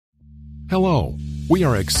Hello. We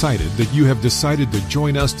are excited that you have decided to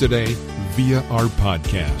join us today via our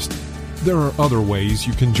podcast. There are other ways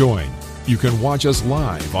you can join. You can watch us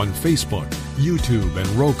live on Facebook, YouTube, and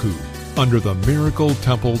Roku under the Miracle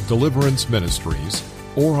Temple Deliverance Ministries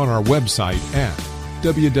or on our website at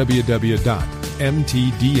www.mtdm.org.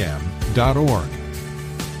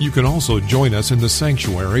 You can also join us in the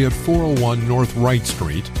sanctuary at 401 North Wright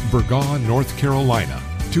Street, Burgaw, North Carolina,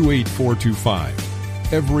 28425,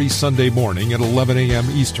 every Sunday morning at 11 a.m.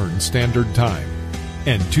 Eastern Standard Time,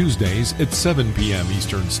 and Tuesdays at 7 p.m.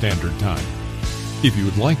 Eastern Standard Time. If you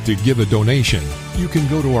would like to give a donation, you can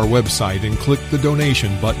go to our website and click the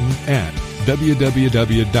donation button at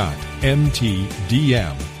www.mtdm.org.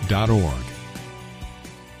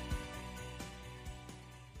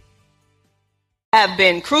 Have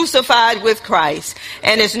been crucified with Christ,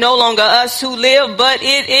 and it's no longer us who live, but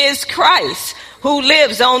it is Christ who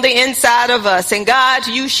lives on the inside of us. And God,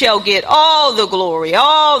 you shall get all the glory,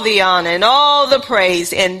 all the honor, and all the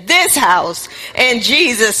praise in this house. In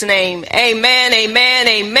Jesus' name, amen, amen,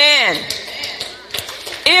 amen.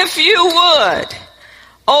 If you would,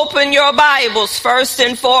 open your Bibles first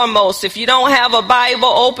and foremost. If you don't have a Bible,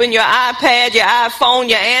 open your iPad, your iPhone,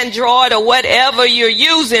 your Android, or whatever you're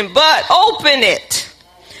using, but open it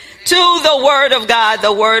to the Word of God,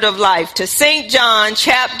 the Word of life, to St. John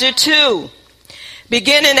chapter 2,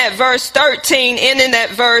 beginning at verse 13, ending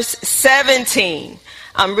at verse 17.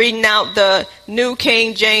 I'm reading out the New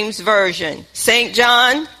King James Version. St.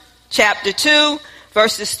 John chapter 2,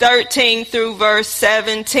 verses 13 through verse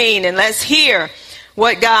 17. And let's hear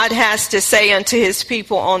what God has to say unto his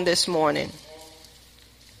people on this morning.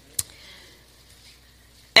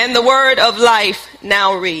 And the word of life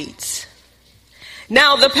now reads,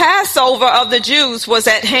 Now the Passover of the Jews was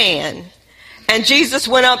at hand, and Jesus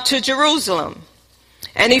went up to Jerusalem.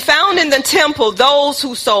 And he found in the temple those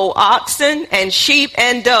who sold oxen and sheep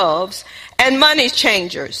and doves and money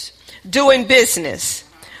changers doing business.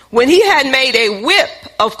 When he had made a whip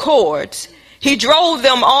of cords, he drove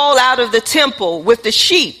them all out of the temple with the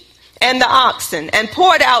sheep and the oxen, and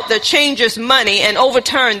poured out the changers' money and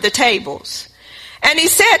overturned the tables. And he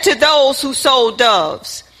said to those who sold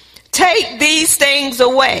doves, Take these things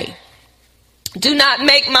away. Do not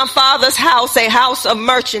make my Father's house a house of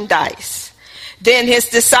merchandise. Then his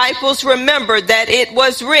disciples remembered that it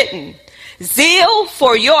was written, Zeal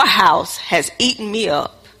for your house has eaten me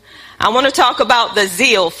up. I want to talk about the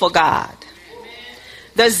zeal for God.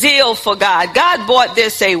 The zeal for God. God bought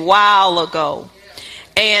this a while ago.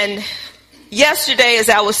 And yesterday as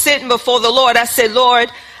I was sitting before the Lord, I said,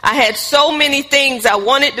 Lord, I had so many things I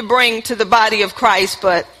wanted to bring to the body of Christ,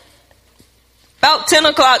 but about 10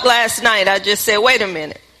 o'clock last night, I just said, wait a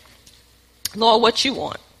minute. Lord, what you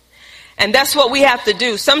want? And that's what we have to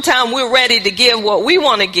do. Sometimes we're ready to give what we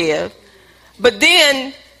want to give, but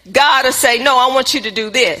then God will say, no, I want you to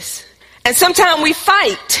do this. And sometimes we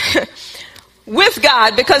fight with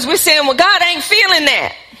God because we're saying, well, God ain't feeling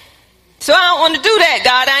that. So I don't want to do that,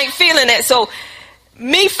 God. I ain't feeling that. So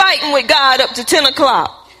me fighting with God up to 10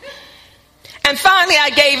 o'clock. And finally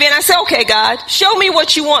I gave in. I said, okay, God, show me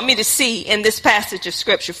what you want me to see in this passage of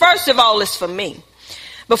scripture. First of all, it's for me.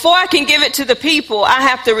 Before I can give it to the people, I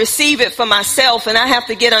have to receive it for myself, and I have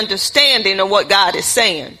to get understanding of what God is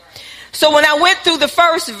saying. So when I went through the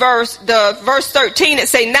first verse, the verse 13, it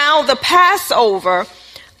say, Now the Passover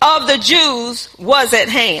of the Jews was at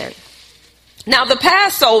hand. Now the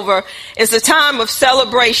Passover is a time of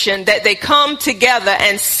celebration that they come together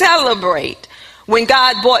and celebrate when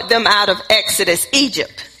God brought them out of Exodus,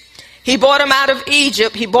 Egypt. He brought them out of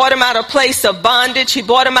Egypt. He brought them out of a place of bondage. He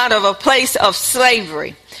brought them out of a place of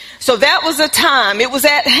slavery. So that was a time, it was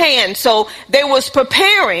at hand. So they was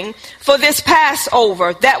preparing for this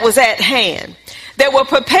Passover that was at hand. They were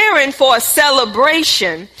preparing for a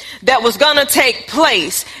celebration that was going to take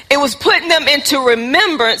place. It was putting them into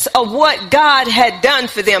remembrance of what God had done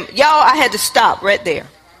for them. Y'all, I had to stop right there.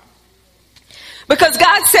 Because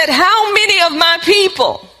God said, how many of my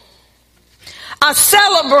people are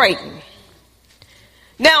celebrating?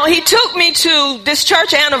 Now, he took me to this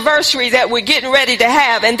church anniversary that we're getting ready to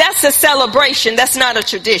have, and that's a celebration. That's not a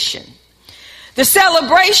tradition. The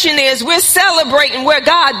celebration is we're celebrating where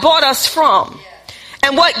God brought us from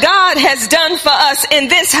and what God has done for us in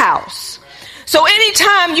this house. So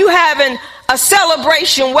anytime you having a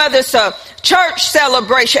celebration, whether it's a church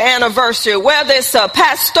celebration anniversary, whether it's a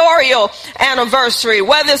pastoral anniversary,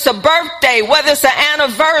 whether it's a birthday, whether it's an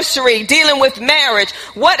anniversary dealing with marriage,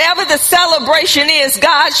 whatever the celebration is,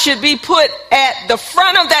 God should be put at the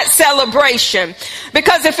front of that celebration.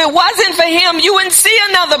 Because if it wasn't for him, you wouldn't see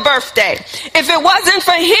another birthday. If it wasn't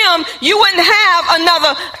for him, you wouldn't have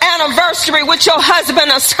another anniversary with your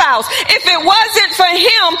husband or spouse. If it wasn't for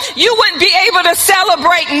him, you wouldn't be able to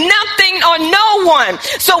celebrate nothing or no one.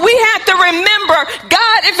 So we have to remember,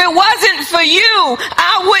 God, if it wasn't for you,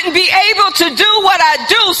 I wouldn't be able to do what I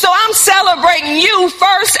do. So I'm celebrating you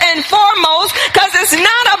first and foremost, because it's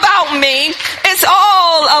not about me. It's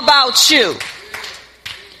all about you.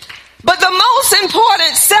 But the most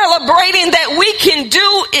important celebrating that we can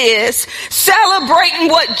do is celebrating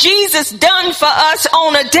what Jesus done for us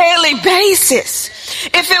on a daily basis.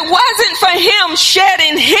 If it wasn't for him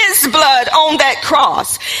shedding his blood on that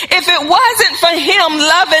cross, if it wasn't for him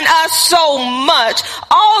loving us so much,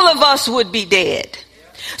 all of us would be dead.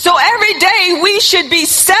 So every day we should be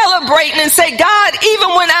celebrating and say, God, even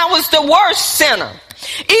when I was the worst sinner,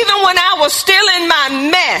 even when I was still in my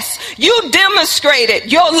mess, you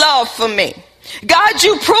demonstrated your love for me. God,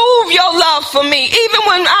 you proved your love for me. Even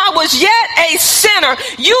when I was yet a sinner,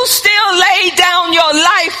 you still laid down your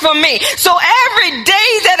life for me. So every day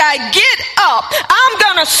that I get up, I'm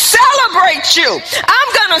going to celebrate you. I'm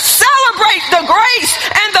going to celebrate the grace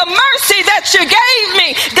and the mercy that you gave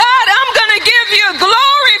me. God, I'm going to give you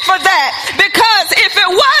glory for that, because if it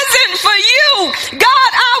wasn't for you,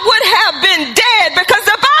 God, I would have been dead, because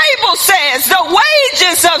the Bible says the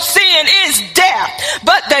wages of sin is death,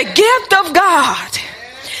 but the gift of God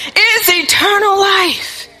is eternal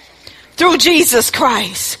life through Jesus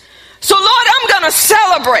Christ. So Lord, I'm going to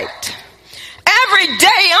celebrate. Every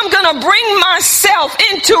day I'm going to bring myself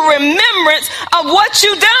into remembrance of what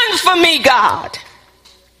you done for me, God.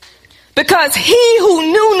 Because he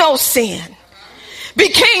who knew no sin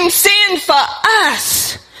became sin for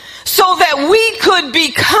us, so that we could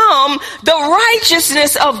become the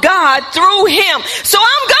righteousness of God through him. So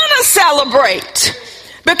I'm going to celebrate.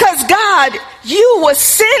 Because God, you were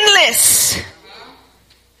sinless,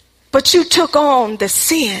 but you took on the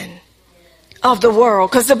sin of the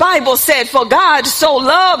world. Because the Bible said, for God so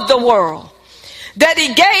loved the world that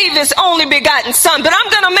he gave his only begotten son. But I'm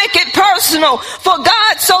going to make it personal. For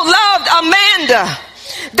God so loved Amanda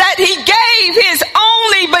that he gave his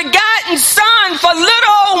only begotten son for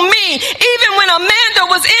little old me. Even when Amanda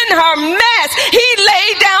was in her mess, he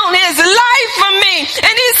laid down his life for me.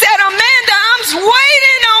 And he said, Amanda, I'm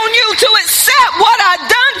waiting on you to accept what I've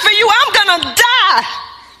done for you. I'm going to die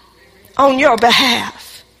on your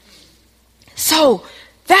behalf. So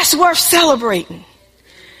that's worth celebrating.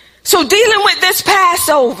 So dealing with this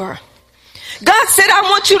Passover, God said, I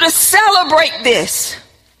want you to celebrate this.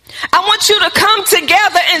 I want you to come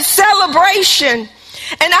together in celebration.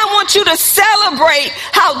 And I want you to celebrate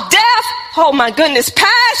how death, oh my goodness,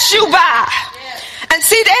 passed you by. And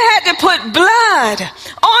see, they had to put blood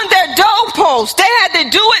on their doorposts. They had to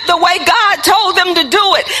do it the way God told them to do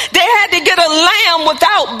it. They had to get a lamb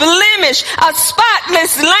without blemish, a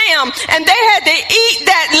spotless lamb. And they had to eat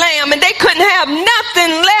that lamb, and they couldn't have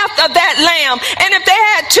nothing left of that lamb. And if they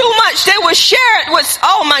had too much, they would share it with,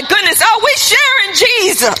 oh my goodness, are we sharing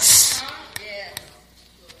Jesus?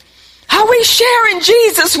 Are we sharing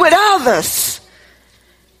Jesus with others?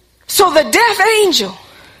 So the death angel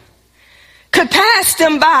could pass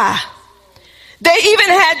them by. They even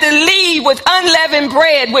had to leave with unleavened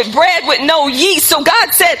bread, with bread with no yeast. So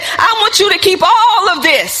God said, I want you to keep all of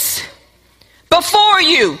this before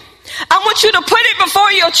you. I want you to put it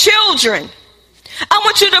before your children. I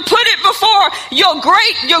want you to put it before your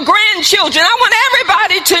grandchildren. I want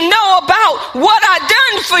everybody to know about what I've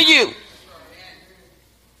done for you.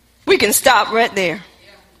 We can stop right there.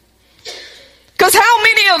 Because how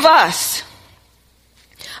many of us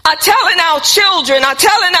are telling our children, are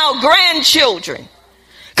telling our grandchildren,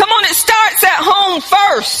 come on, it starts at home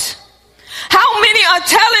first. How many are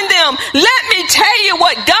telling them, let me tell you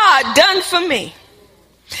what God done for me.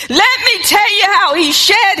 Let me tell you how he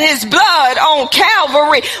shed his blood on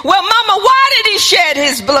Calvary. Well, mama, why did he shed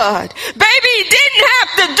his blood? Baby, he didn't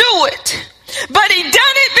have to do it, but he done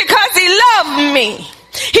it because he loved me.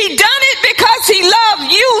 He done it because he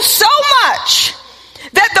loved you so much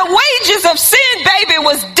that the wages of sin, baby,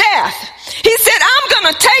 was death. He said, I'm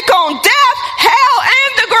going to take on death, hell,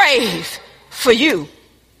 and the grave for you.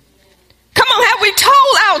 Come on, have we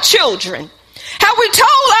told our children? Have we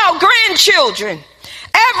told our grandchildren?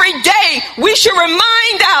 Every day we should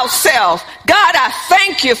remind ourselves, God, I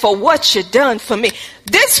thank you for what you've done for me.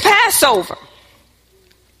 This Passover.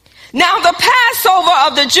 Now the Passover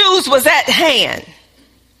of the Jews was at hand.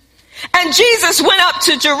 And Jesus went up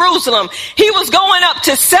to Jerusalem. He was going up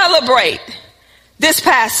to celebrate this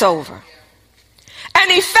Passover.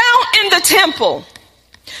 And he found in the temple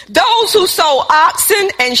those who sold oxen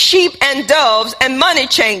and sheep and doves and money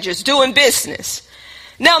changers doing business.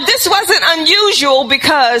 Now this wasn't unusual,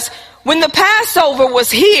 because when the Passover was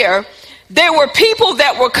here, there were people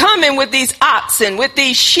that were coming with these oxen, with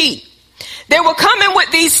these sheep. They were coming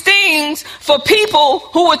with these things for people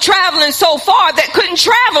who were traveling so far that couldn't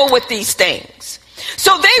travel with these things.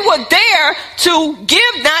 So they were there to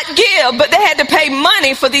give, not give, but they had to pay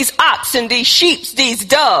money for these oxen, these sheep, these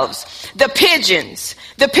doves, the pigeons.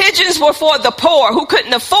 The pigeons were for the poor who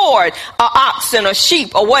couldn't afford an oxen or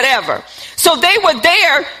sheep or whatever. So they were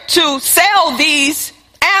there to sell these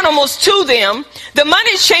animals to them. The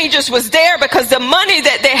money changers was there because the money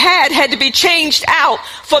that they had to be changed out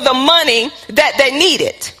for the money that they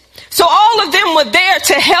needed. So all of them were there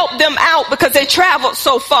to help them out because they traveled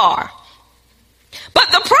so far.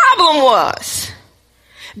 But the problem was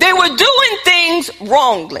they were doing things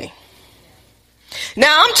wrongly.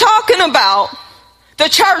 Now I'm talking about the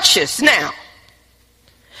churches now.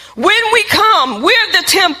 When we come, we're the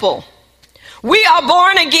temple. We are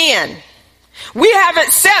born again. We have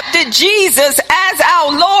accepted Jesus as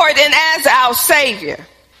our Lord and as our Savior.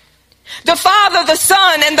 The Father, the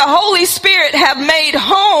Son, and the Holy Spirit have made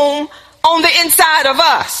home on the inside of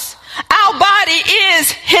us. Our body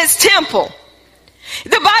is His temple.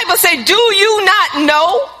 The Bible says, do you not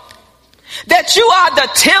know that you are the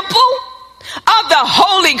temple of the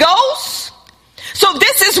Holy Ghost? So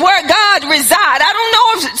this is where God resides. I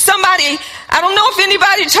don't know if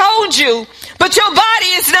anybody told you, but your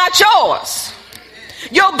body is not yours.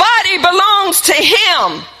 Your body belongs to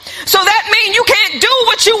Him. So that means you can't do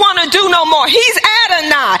what you want to do no more. He's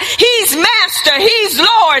Adonai. He's Master. He's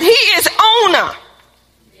Lord. He is owner.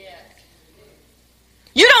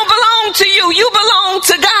 You don't belong to you. You belong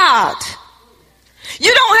to God.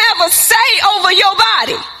 You don't have a say over your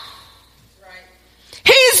body.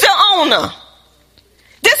 He's the owner.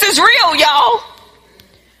 This is real, y'all.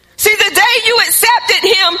 See, the day you accepted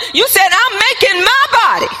Him, you said, I'm making my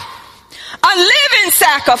body a living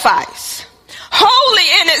sacrifice, holy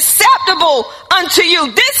and acceptable unto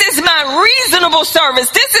you. This is my reasonable service.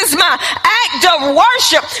 This is my act of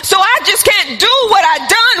worship. So I just can't do what I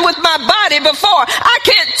done with my body before. I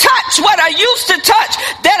can't touch what I used to touch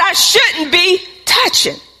that I shouldn't be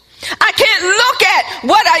touching. I can't look at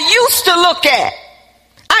what I used to look at.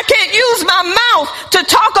 I can't use my mouth to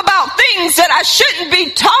talk about things that I shouldn't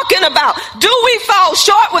be talking about. Do we fall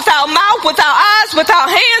short with our mouth, with our eyes, with our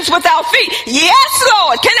hands, with our feet? Yes,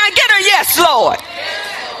 Lord. Can I get a yes, Lord?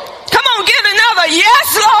 Yes. Come on, get another yes,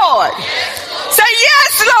 Lord. Yes, Lord. Say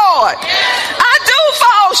yes, Lord. Yes. I do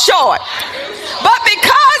fall short. But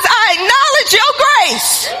because I acknowledge your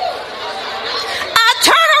grace, I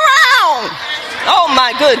turn around. Oh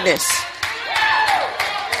my goodness.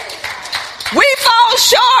 We fall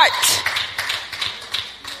short,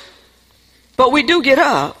 but we do get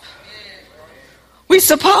up. We're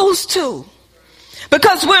supposed to.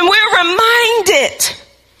 Because when we're reminded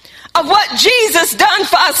of what Jesus done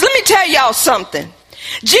for us, let me tell y'all something.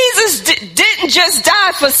 Jesus didn't just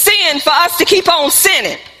die for sin for us to keep on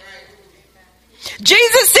sinning.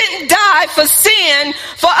 Jesus didn't die for sin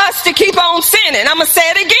for us to keep on sinning. I'm going to say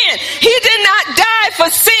it again. He did not die for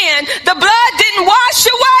sin. The blood didn't wash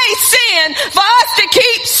away sin for us to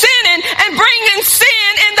keep sinning and bringing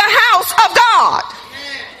sin in the house of God.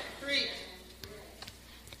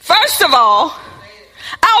 First of all,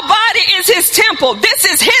 our body is His temple. This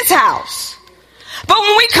is His house. But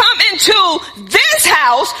when we come into this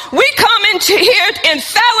house, we come into here in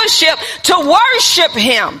fellowship to worship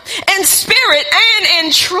Him in spirit and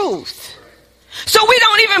in truth. So we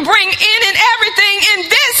don't even bring in and everything in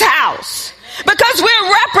this house because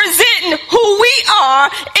we're representing who we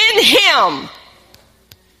are in Him.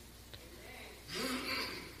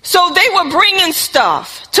 So they were bringing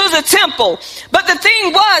stuff to the temple. But the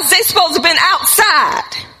thing was, they supposed to have been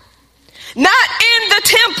outside, not in the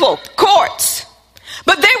temple courts.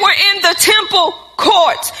 But they were in the temple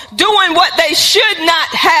courts doing what they should not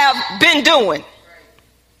have been doing.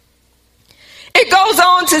 It goes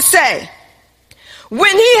on to say,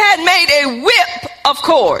 when He had made a whip of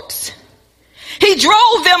cords, He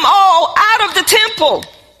drove them all out of the temple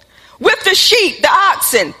with the sheep, the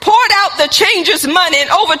oxen, poured out the changers' money and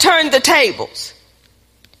overturned the tables.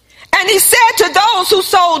 And He said to those who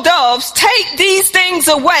sold doves, take these things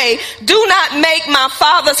away. Do not make my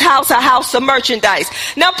Father's house a house of merchandise.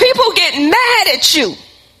 Now people get mad at you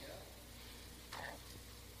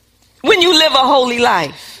when you live a holy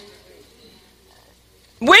life.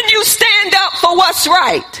 When you stand up for what's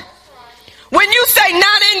right. When you say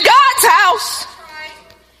not in God's house.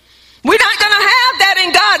 We're not going to have that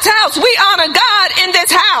in God's house. We honor God in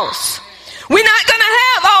this house. We're not going to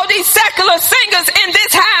have all these secular singers in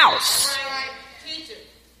this house.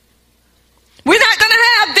 We're not going to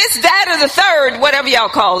have this, that, or the third, whatever y'all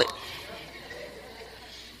call it.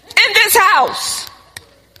 house.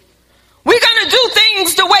 We're going to do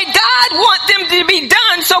things the way God wants them to be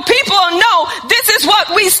done so people will know this is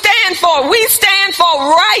what we stand for. We stand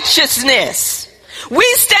for righteousness. We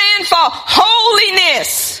stand for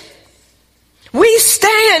holiness. We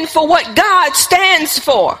stand for what God stands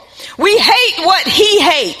for. We hate what he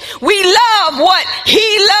hates. We love what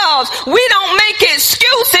he loves. We don't make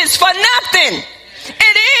excuses for nothing.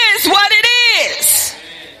 It is what it is.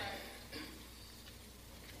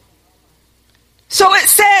 So it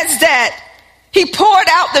says that he poured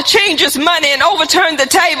out the changers' money and overturned the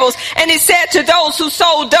tables. And he said to those who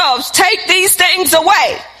sold doves, take these things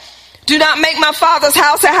away. Do not make my Father's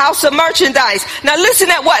house a house of merchandise. Now listen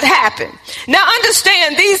at what happened. Now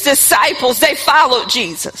understand, these disciples, they followed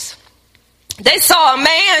Jesus. They saw a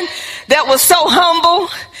man that was so humble.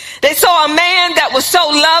 They saw a man that was so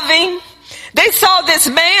loving. They saw this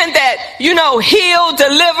man that, healed,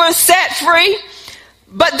 delivered, set free.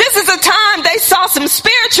 But this is a time they saw some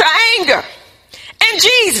spiritual anger in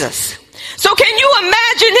Jesus. So can you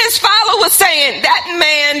imagine his followers saying, that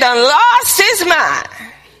man done lost his mind?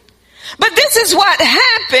 But this is what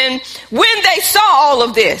happened when they saw all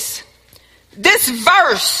of this. This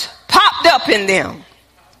verse popped up in them.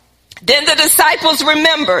 Then the disciples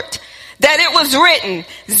remembered that it was written,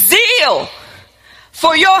 zeal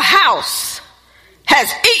for your house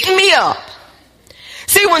has eaten me up.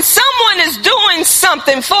 See, when someone is doing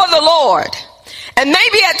something for the Lord, and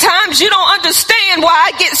maybe at times you don't understand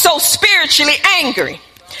why I get so spiritually angry.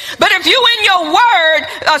 But if you in your word,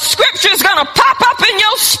 a scripture is going to pop up in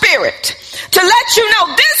your spirit to let you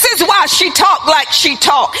know this is why she talked like she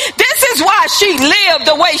talked. This is why she lived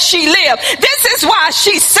the way she lived. This is why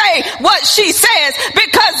she say what she says,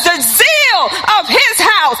 because the zeal of his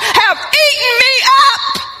house have eaten me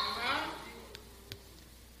up.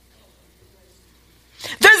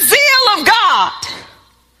 The zeal of God,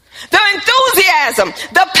 the enthusiasm,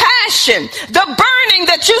 the passion, the burning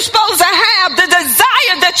that you're supposed to have, the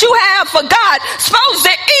desire that you have for God, supposed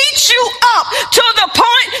to eat you up to the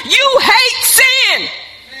point you hate sin.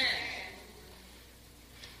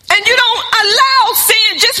 And you don't allow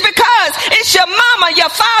sin just because it's your mama,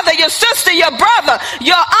 your father, your sister, your brother,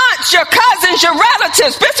 your aunts, your cousins, your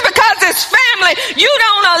relatives. Just because it's family, you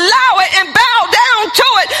don't allow it and bow down to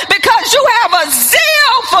it because you have a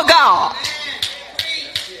zeal for God.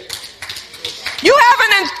 You have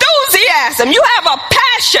an enthusiasm. You have a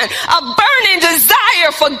passion, a burning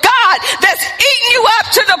desire for God that's eating you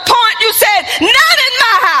up to the point you said, not in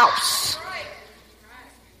my house.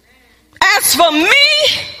 As for me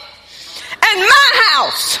and my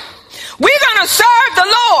house, we're going to serve the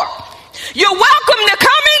Lord. You're welcome to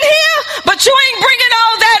come in here, but you ain't bringing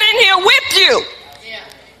all that in here with you.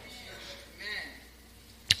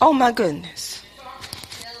 Oh my goodness.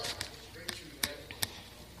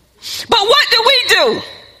 But what do?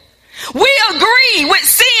 We agree with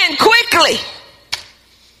sin quickly.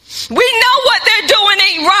 We know what they're doing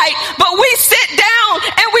ain't right, but we sit down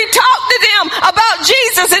and we talk to them about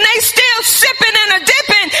Jesus and they still sipping and a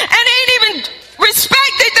dipping and ain't even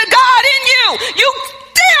respected the God in you. You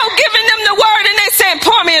still giving them the word and they saying,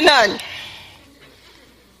 pour me a none.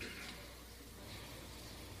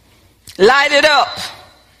 Light it up.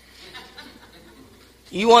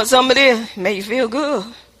 You want some of this? Make you feel good.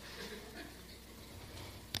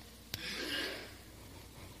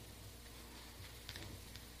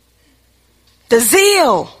 The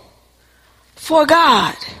zeal for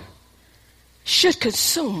God should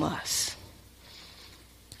consume us,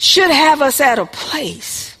 should have us at a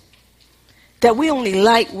place that we only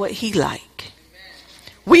like what he like.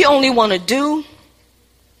 We only want to do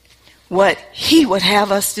what he would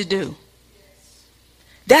have us to do.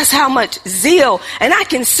 That's how much zeal. And I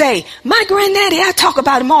can say, my granddaddy, I talk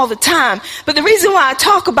about him all the time. But the reason why I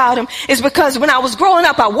talk about him is because when I was growing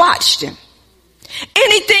up, I watched him.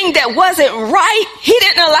 Anything that wasn't right, he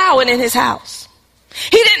didn't allow it in his house.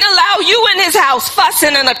 He didn't allow you in his house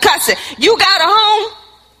fussing and a cussing. You got a home?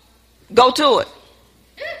 Go to it.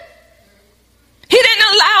 He didn't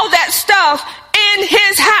allow that stuff in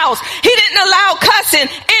his house. He didn't allow cussing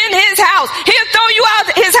in his house. He'll throw you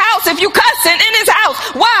out of his house if you cussing in his house.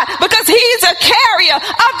 Why? Because he's a carrier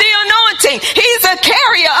of the anointing. He's a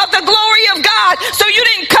carrier of the glory of God. So you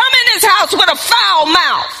didn't come in his house with a foul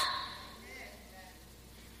mouth.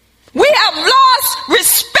 We have lost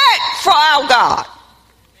respect for our God.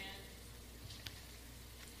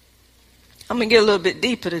 I'm going to get a little bit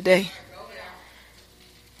deeper today.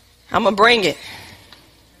 I'm going to bring it.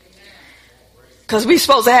 Because we're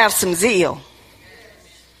supposed to have some zeal.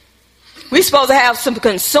 We're supposed to have some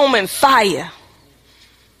consuming fire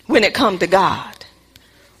when it comes to God.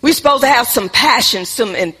 We're supposed to have some passion,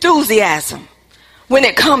 some enthusiasm when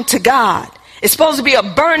it comes to God. It's supposed to be a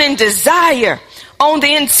burning desire on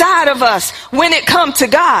the inside of us when it comes to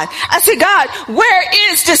God. I said, God,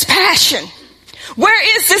 where is this passion?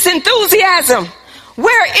 Where is this enthusiasm?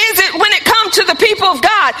 Where is it when it comes to the people of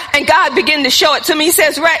God? And God began to show it to me. He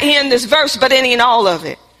says right here in this verse, but it ain't all of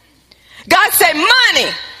it. God said,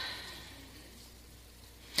 money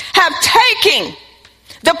have taken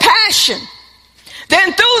the passion, the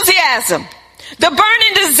enthusiasm, the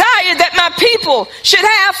burning desire that my people should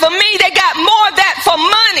have for me. They got more of that for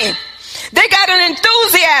money. They got an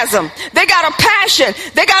enthusiasm. They got a passion.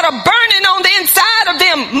 They got a burning on the inside of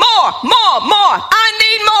them. More. I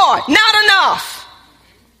need more. Not enough.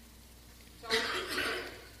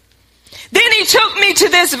 Then he took me to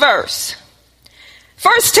this verse.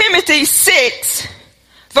 1 Timothy 6,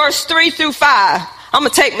 verse 3 through 5. I'm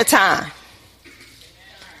going to take my time.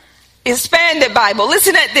 Expanded Bible.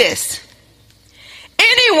 Listen at this.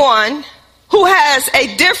 Anyone who has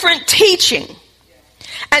a different teaching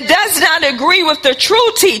and does not agree with the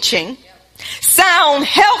true teaching, sound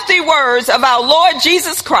healthy words of our Lord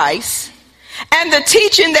Jesus Christ, and the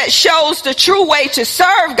teaching that shows the true way to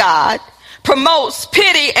serve God, promotes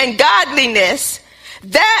pity and godliness,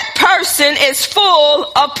 that person is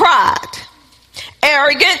full of pride,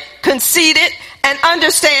 arrogant, conceited, and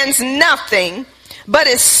understands nothing, but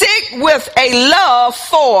is sick with a love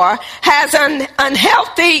for, has an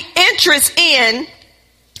unhealthy interest in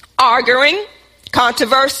arguing,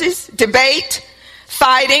 controversies, debate,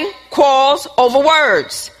 fighting, quarrels over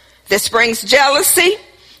words. This brings jealousy,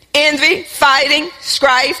 envy, fighting,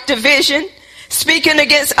 strife, division, speaking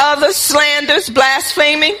against others, slanders,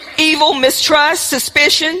 blaspheming, evil, mistrust,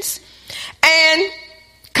 suspicions, and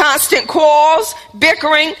constant quarrels,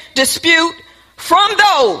 bickering, dispute from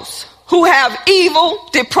those who have evil,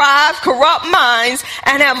 deprived, corrupt minds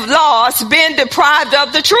and have lost, been deprived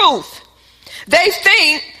of the truth. They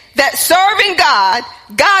think that serving God,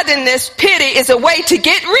 godliness, pity is a way to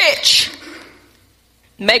get rich,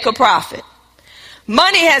 make a profit.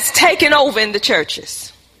 Money has taken over in the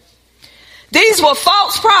churches. These were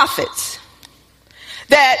false prophets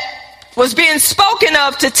that was being spoken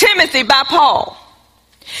of to Timothy by Paul.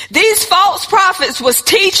 These false prophets was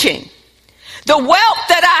teaching. The wealth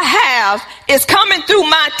that I have is coming through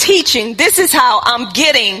my teaching. This is how I'm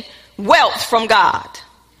getting wealth from God.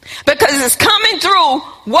 Because it's coming through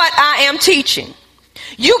what I am teaching.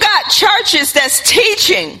 You got churches that's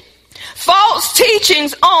teaching false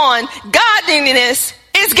teachings on godliness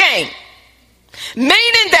is gain.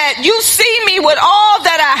 Meaning that you see me with all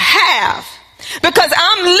that I have because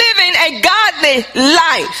I'm living a godly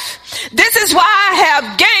life. This is why I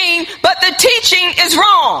have gain, but the teaching is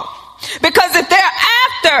wrong. Because if they're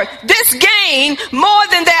after this gain more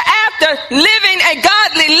than they're after living a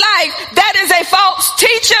godly life, that is a false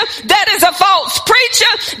teacher, that is a false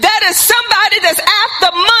preacher, that is somebody that's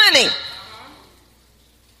after money.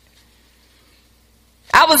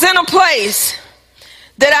 I was in a place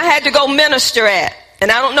that I had to go minister at.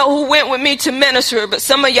 And I don't know who went with me to minister, but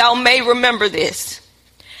some of y'all may remember this.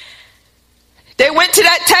 They went to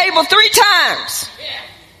that table 3 times.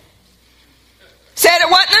 Said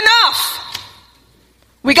it wasn't enough.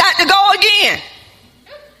 We got to go again.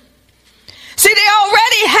 See, they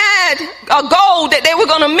already had a goal that they were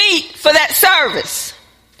going to meet for that service.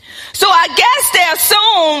 So I guess they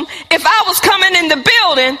assumed if I was coming in the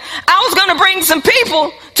building, I was going to bring some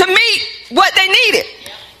people to meet what they needed.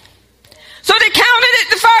 So they counted it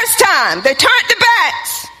the first time. They turned their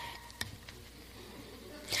backs.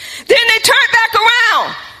 Then they turned back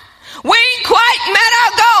around. We ain't quite met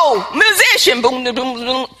our goal. Musician, boom, boom, boom,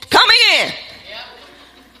 boom, coming in.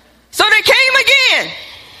 So they came again.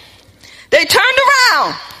 They turned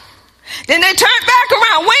around. Then they turned back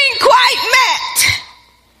around. We ain't quite met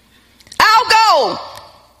our goal.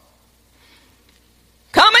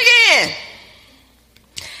 Come again.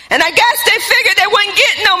 And I guess they figured they wouldn't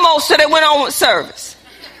get no more, so they went on with service.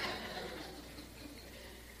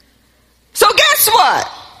 So guess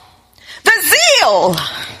what? The zeal,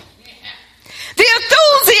 the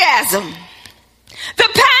enthusiasm, the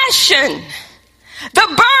passion, the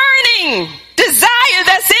burning desire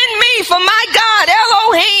that's in me for my God,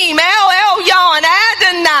 Elohim, El Elyon,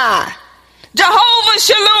 Adonai, Jehovah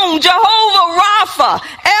Shalom, Jehovah Rapha,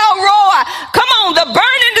 El Roi. Come on, the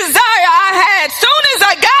burning desire I had. As soon as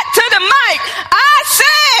I got to the mic, I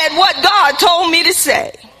said what God told me to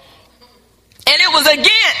say. And it was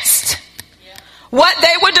against what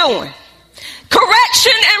they were doing.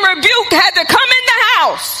 Correction and rebuke had to come in the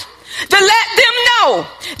house to let them know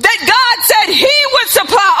that God said he would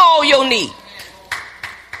supply all your need.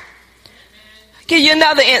 Give you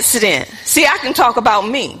another incident. See, I can talk about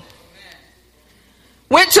me.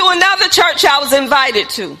 Went to another church I was invited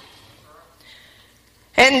to.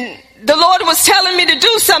 And the Lord was telling me to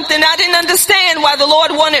do something. I didn't understand why the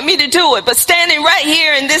Lord wanted me to do it. But standing right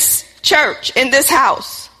here in this church, in this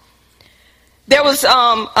house, there was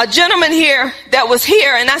a gentleman here that was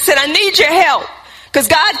here. And I said, I need your help. Because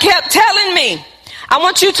God kept telling me, I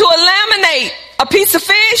want you to laminate a piece of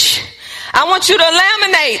fish. I want you to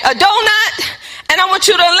laminate a donut. And I want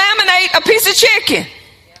you to laminate a piece of chicken.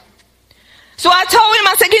 So I told him,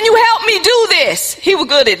 I said, can you help me do this? He was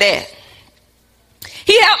good at that.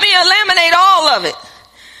 He helped me laminate all of it.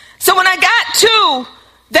 So when I got to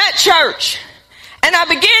that church and I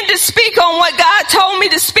began to speak on what God told me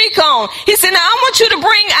to speak on, he said, now I want you to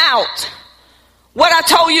bring out what I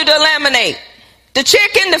told you to laminate. The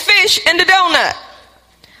chicken, the fish, and the donut.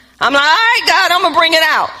 I'm like, all right, God, I'm going to bring it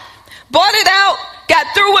out. Brought it out,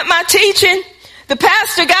 got through with my teaching. The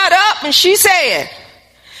pastor got up and she said,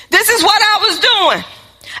 this is what I was doing.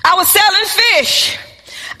 I was selling fish.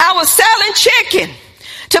 I was selling chicken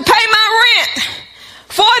to pay my rent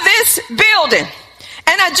for this building.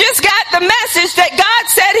 And I just got the message that God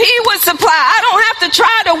said he would supply. I don't have to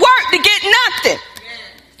try to work to get nothing.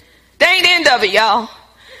 That ain't the end of it, y'all.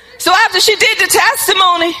 So after she did the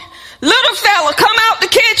testimony, little fella come out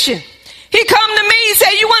the kitchen. He come to me, he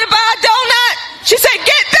said, you want to buy a donut? She said,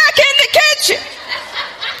 get back in the kitchen.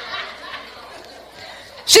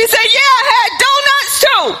 She said, yeah, I had donuts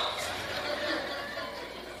too.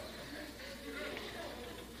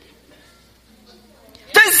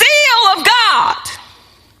 The zeal of God,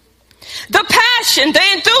 the passion, the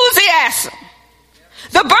enthusiasm,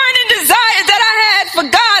 the burning desire that I had for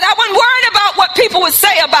God. I wasn't worried about what people would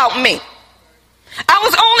say about me. I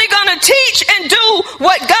was only going to teach and do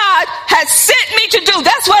what God had sent me to do.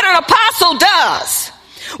 That's what an apostle does.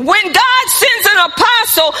 When God sends an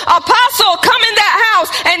apostle will come in that house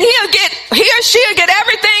and he or she'll get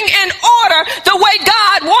everything in order the way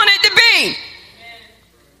God wanted to be.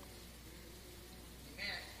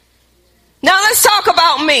 Now let's talk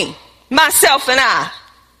about me, myself and I.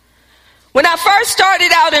 When I first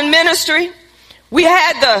started out in ministry, we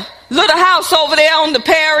had the little house over there on the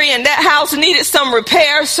Perry, and that house needed some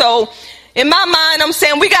repair. So in my mind, I'm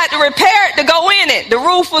saying we got to repair it to go in it. The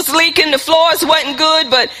roof was leaking, the floors wasn't good,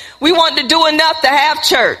 but we wanted to do enough to have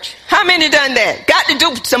church. How many done that? Got to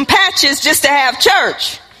do some patches just to have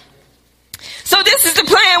church. So this is the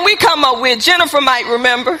plan we come up with. Jennifer might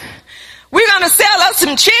remember. We're going to sell us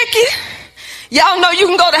some chicken. Y'all know you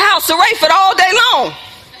can go to House of Rayford all day long.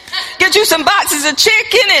 Get you some boxes of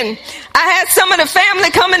chicken, and I had some of the family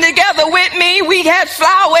coming together with me. We had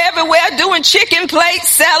flour everywhere, doing chicken plates,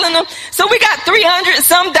 selling them. So we got $300 and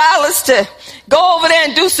some to go over there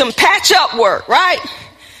and do some patch up work, right?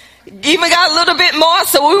 Even got a little bit more,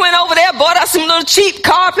 so we went over there, bought us some little cheap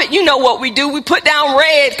carpet. You know what we do. We put down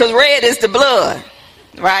red because red is the blood,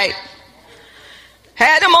 right?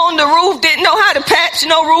 Had them on the roof, didn't know how to patch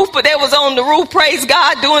no roof, but they was on the roof, praise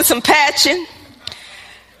God, doing some patching.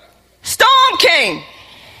 Storm came.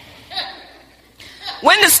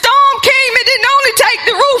 When the storm came, it didn't only take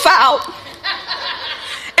the roof out.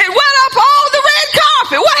 It went up all the red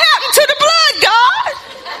carpet. What happened to the blood, God?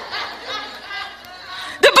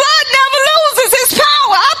 The blood never loses its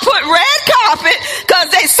power. I put red carpet because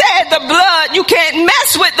they said the blood, you can't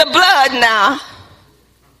mess with the blood now.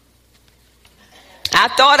 I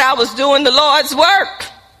thought I was doing the Lord's work,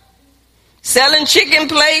 selling chicken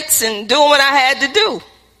plates and doing what I had to do.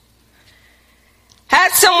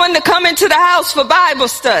 Had someone to come into the house for Bible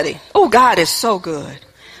study. Oh, God is so good.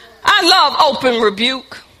 I love open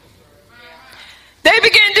rebuke. They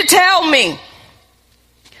began to tell me,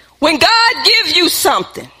 when God gives you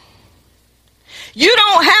something, you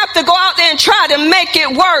don't have to go out there and try to make it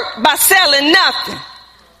work by selling nothing.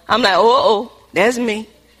 I'm like, that's me.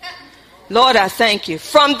 Lord, I thank you.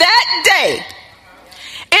 From that day,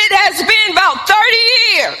 it has been about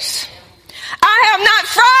 30 years. I have not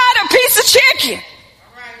fried a piece of chicken.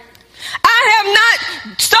 I have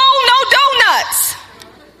not sold no donuts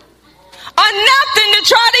or nothing to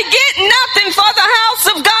try to get nothing for the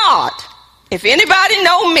house of God. If anybody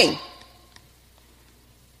know me,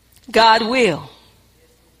 God will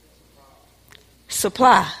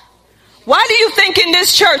supply. Why do you think in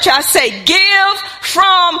this church I say give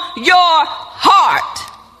from your heart?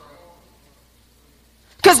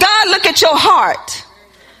 Because God look at your heart.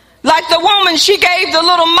 Like the woman, she gave the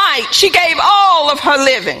little mite. She gave all of her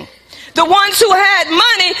living. The ones who had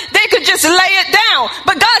money, they could just lay it down.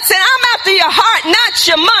 But God said, I'm after your heart, not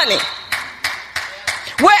your money.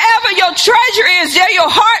 Wherever your treasure is, there your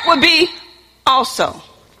heart will be also.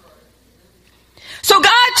 So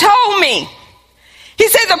God told me, he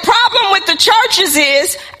said the problem with the churches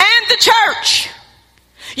is, and the church,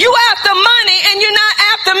 you after money and you're not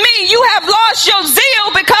after me. You have lost your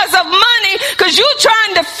zeal because of money, because you're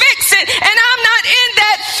trying to fix it, and I'm not in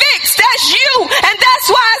that fix. That's you, and that's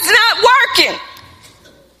why it's not working.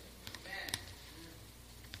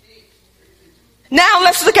 Now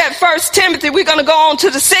let's look at 1 Timothy. We're going to go on to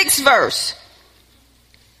the 6th verse.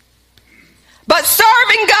 But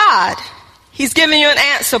serving God, he's giving you an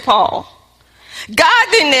answer, Paul.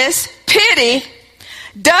 Godliness, pity,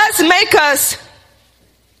 does make us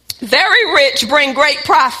very rich, bring great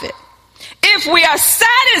profit, if we are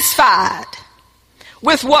satisfied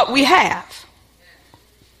with what we have,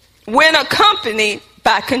 when accompanied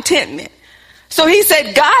by contentment. So he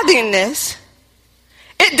said godliness,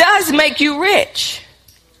 it does make you rich,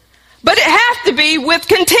 but it has to be with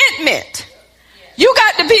contentment. You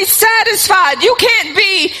got to be satisfied. You can't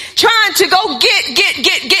be trying to go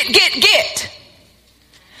get.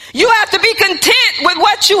 You have to be content with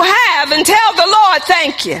what you have and tell the Lord,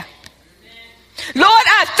 thank you. Lord,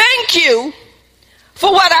 I thank you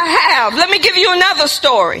for what I have. Let me give you another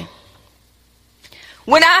story.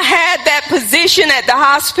 When I had that position at the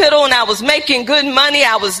hospital and I was making good money,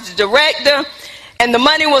 I was the director and the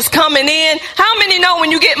money was coming in. How many know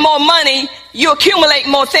when you get more money, you accumulate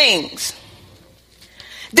more things?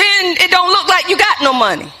 Then it don't look like you got no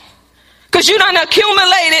money, because you done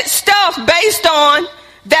accumulated stuff based on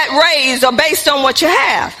that raise or based on what you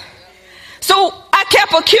have. So I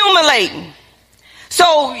kept accumulating.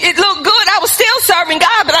 So it looked good. I was still serving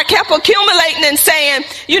God, but I kept accumulating and saying,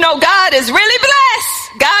 you know, God is really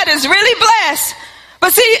blessed. God is really blessed.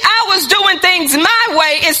 But see, I was doing things my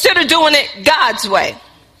way instead of doing it God's way.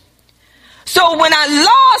 So when I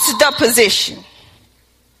lost the position,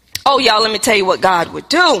 oh, y'all, let me tell you what God would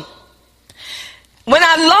do. When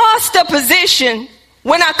I lost the position,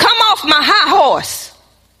 when I come off my high horse,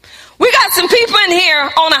 we got some people in here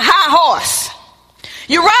on a high horse.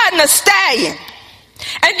 You're riding a stallion.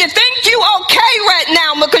 And you think you okay right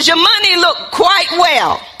now because your money look quite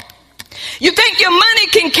well. You think your money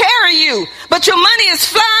can carry you, but your money is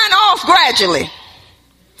flying off gradually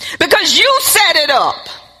because you set it up.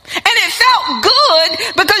 And it felt good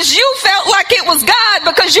because you felt like it was God,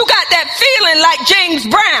 because you got that feeling like James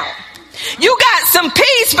Brown. You got some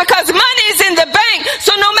peace because money is in the bank.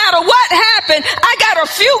 So no matter what happened, I got a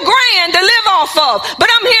few grand to live off of. But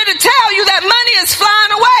I'm here to tell you that money is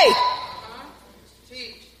flying away.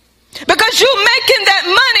 Because you're making that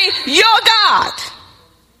money your God.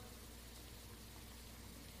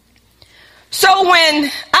 So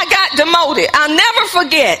when I got demoted, I'll never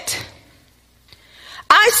forget,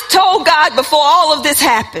 I told God before all of this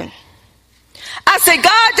happened, I said,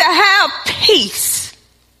 God, to have peace,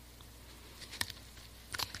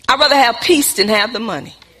 I'd rather have peace than have the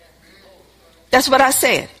money. That's what I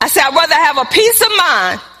said. I said, I'd rather have a peace of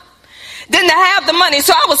mind than to have the money.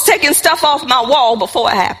 So I was taking stuff off my wall before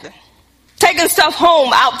it happened. Taking stuff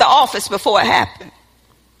home out the office before it happened.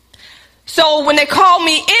 So when they called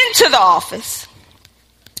me into the office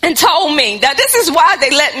and told me that this is why they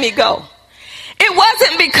let me go, it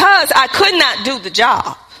wasn't because I could not do the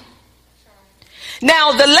job.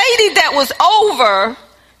 Now, the lady that was over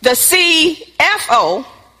the CFO,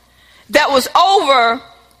 that was over,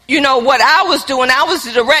 you know, what I was doing, I was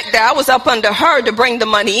the director, I was up under her to bring the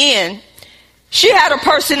money in. She had a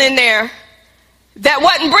person in there that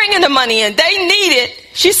wasn't bringing the money in. They needed,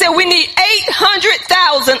 she said, we need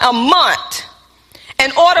 $800,000 a month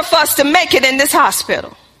in order for us to make it in this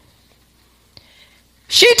hospital.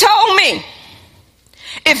 She told me,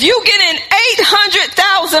 if you get in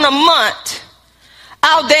 $800,000 a month,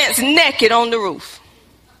 I'll dance naked on the roof.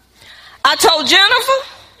 I told Jennifer,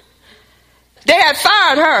 they had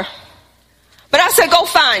fired her, but I said, go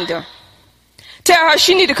find her. Tell her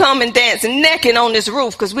she need to come and dance naked on this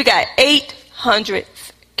roof, because we got 800.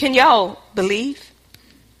 Can y'all believe?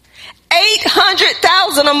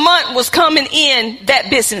 800,000 a month was coming in that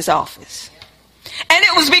business office. And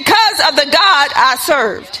it was because of the God I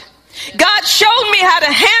served. God showed me how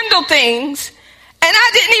to handle things, and I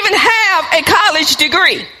didn't even have a college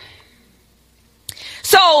degree.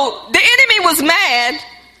 So the enemy was mad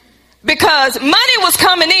because money was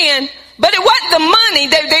coming in, but it wasn't the money.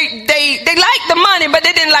 They liked the money, but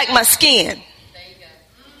they didn't like my skin.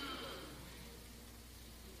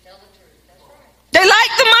 They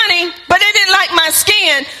liked the money, but they didn't like my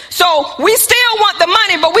skin. So we still want the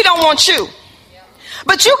money, but we don't want you.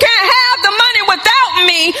 But you can't have the money without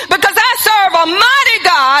me, because I serve a mighty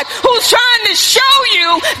God who's trying to show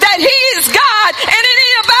you that he is God, and it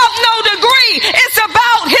ain't about no degree. It's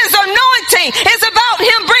about his anointing. It's about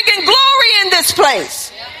him bringing glory in this place.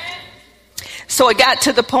 So it got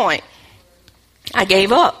to the point. I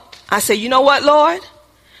gave up. I said, you know what, Lord?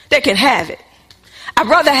 They can have it. I'd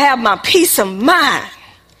rather have my peace of mind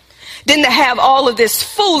than to have all of this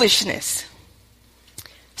foolishness.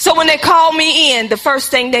 So when they called me in, the first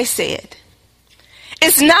thing they said,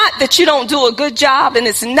 it's not that you don't do a good job, and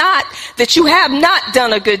it's not that you have not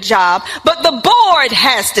done a good job, but the board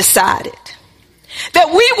has decided that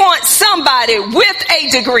we want somebody with a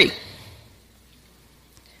degree.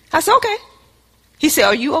 I said, okay. He said,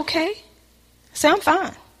 are you okay? I said, I'm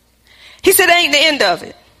fine. He said, it ain't the end of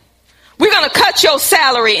it. We're going to cut your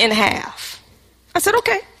salary in half. I said,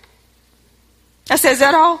 okay. I said, is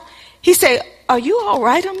that all? He said, are you all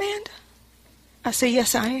right, Amanda? I said,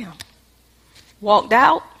 yes, I am. Walked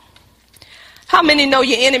out. How many know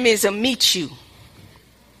your enemies will meet you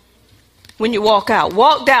when you walk out?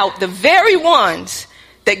 Walked out, the very ones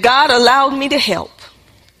that God allowed me to help,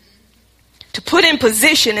 to put in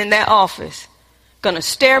position in that office, gonna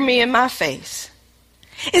stare me in my face.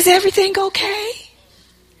 Is everything okay?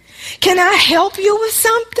 Can I help you with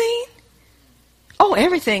something? Oh,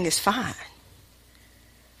 everything is fine.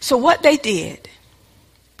 So what they did,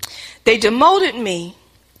 they demoted me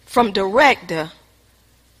from director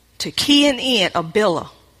to keying in a biller,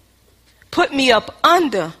 put me up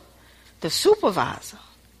under the supervisor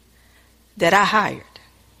that I hired.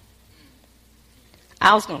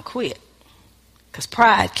 I was going to quit because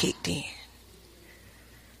pride kicked in.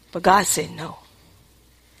 But God said, no.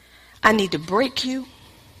 I need to break you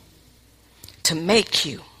to make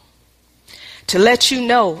you, to let you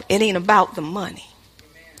know it ain't about the money.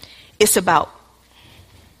 It's about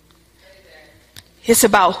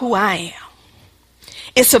who I am.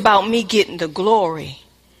 It's about me getting the glory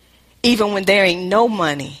even when there ain't no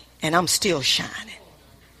money and I'm still shining.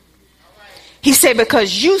 He said,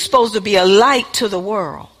 because you're supposed to be a light to the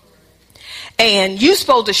world, and you're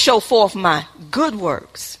supposed to show forth my good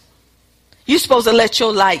works. You're supposed to let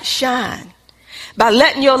your light shine. By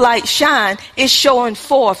letting your light shine, it's showing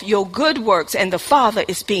forth your good works, and the Father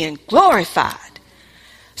is being glorified.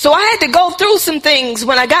 So I had to go through some things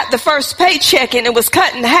when I got the first paycheck, and it was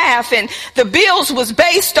cut in half, and the bills was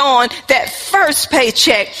based on that first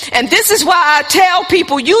paycheck. And this is why I tell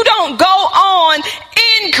people, you don't go on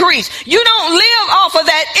increase. You don't live off of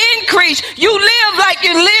that increase. You live like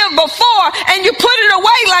you lived before, and you put it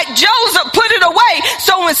away like Joseph put it away.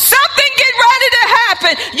 So when something get ready to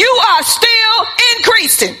happen, you are still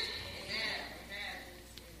increasing.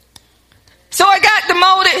 So I got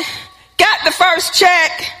demoted. Got the first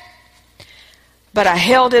check, but I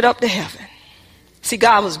held it up to heaven. See,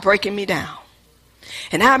 God was breaking me down.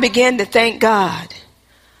 And I began to thank God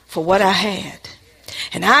for what I had.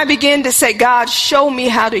 And I began to say, God, show me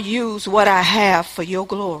how to use what I have for your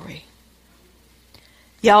glory.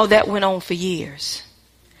 Y'all, that went on for years.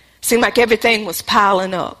 Seemed like everything was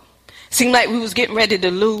piling up. Seemed like we was getting ready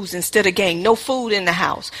to lose instead of gain. No food in the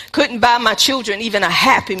house. Couldn't buy my children even a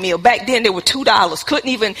Happy Meal. Back then they were $2. Couldn't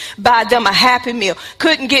even buy them a Happy Meal.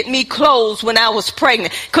 Couldn't get me clothes when I was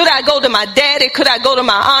pregnant. Could I go to my daddy? Could I go to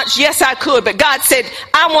my aunts? Yes, I could. But God said,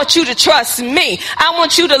 I want you to trust me. I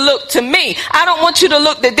want you to look to me. I don't want you to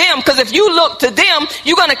look to them, because if you look to them,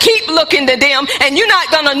 you're going to keep looking to them, and you're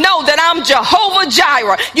not going to know that I'm Jehovah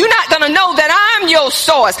Jireh. You're not going to know that I'm your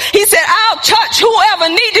source. He said, I'll touch whoever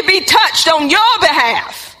need to be touched on your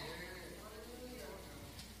behalf.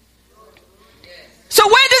 So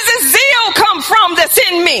where does this zeal come from that's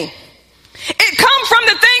in me? It comes from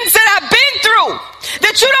the things that I've been through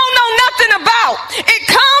that you don't know nothing about. It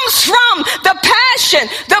comes from the passion,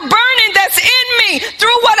 the burning that's in me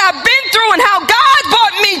through what I've been through and how God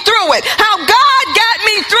brought me through it, how God got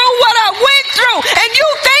me through what I went through. And you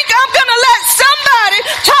think I'm going to let somebody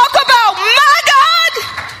talk about my God?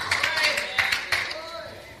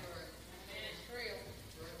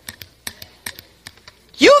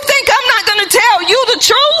 You think I'm not going to tell you the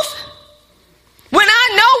truth when I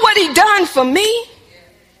know what he done for me?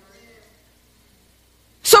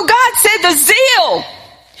 So God said the zeal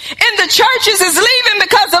in the churches is leaving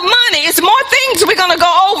because of money. It's more things we're going to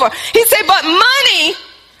go over. He said, but money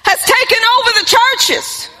has taken over the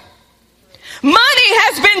churches. Money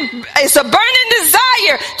it's a burning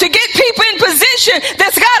desire to get people in position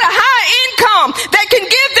that's got a high income, that can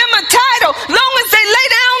give them a title long as they lay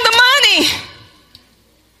down the money.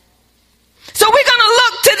 So we're going to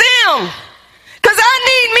look to them, because I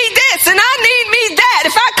need me this and I need me that.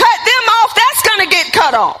 If I cut them off, that's going to get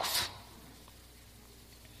cut off.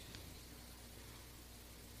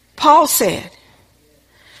 Paul said,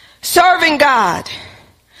 serving God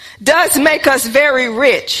does make us very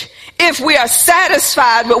rich if we are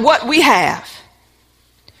satisfied with what we have.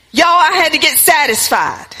 Y'all, I had to get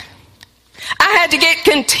satisfied. I had to get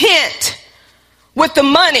content with the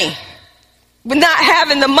money, with not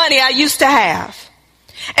having the money I used to have.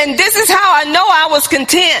 And this is how I know I was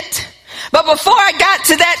content. But before I got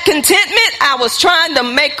to that contentment, I was trying to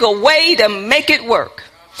make a way to make it work.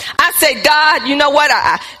 I said, God, you know what?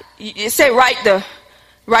 You say write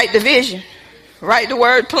the vision, write the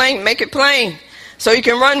word plain, make it plain, so you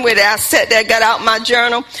can run with it. I sat there, got out my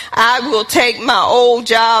journal. I will take my old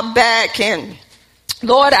job back, and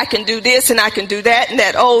Lord, I can do this and I can do that and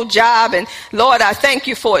that old job, and Lord, I thank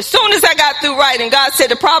you for it. As soon as I got through writing, God said,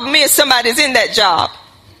 the problem is somebody's in that job.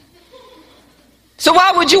 So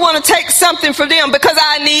why would you want to take something from them? Because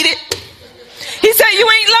I need it. He said, you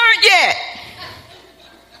ain't learned yet.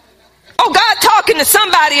 Oh, God talking to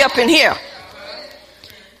somebody up in here.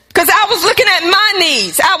 Because I was looking at my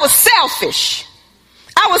needs. I was selfish.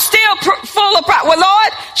 I was still full of pride. Well,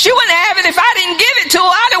 Lord, she wouldn't have it if I didn't give it to her.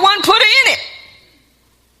 I the one put her in it.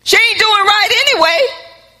 She ain't doing right anyway.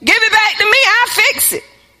 Give it back to me. I'll fix it.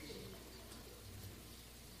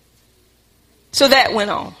 So that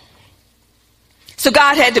went on. So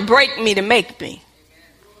God had to break me to make me.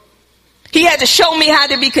 He had to show me how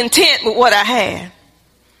to be content with what I had.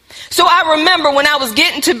 So I remember when I was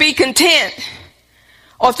getting to be content,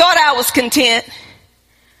 or thought I was content,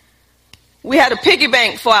 we had a piggy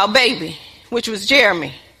bank for our baby, which was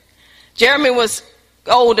Jeremy. Jeremy was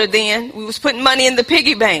older then. We was putting money in the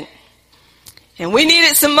piggy bank. And we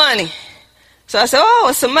needed some money. So I said,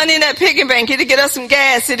 it's some money in that piggy bank. It'll get us some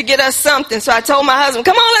gas. It'll get us something. So I told my husband,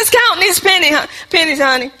 come on, let's count these pennies,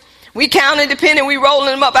 honey. We counted the penny. We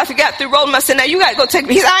rolling them up. I forgot to roll them. I said, now you got to go take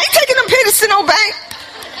them. He said, I ain't taking them pennies to no bank.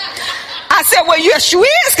 I said, well, yes, you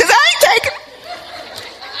is, because I ain't taking them.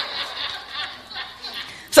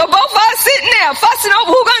 So both of us sitting there fussing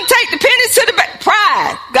over who's going to take the pennies to the bank.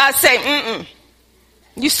 Pride. God say,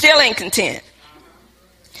 you still ain't content.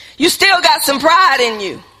 You still got some pride in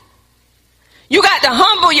you. You got to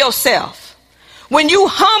humble yourself. When you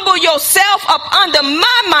humble yourself up under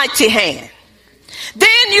my mighty hand,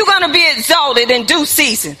 then you're going to be exalted in due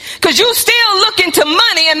season. Because you still looking to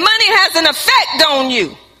money, and money has an effect on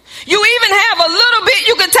you. You even have a little bit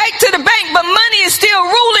you can take to the bank, but money is still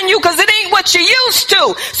ruling you because it ain't what you used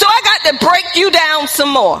to. So I got to break you down some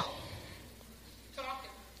more.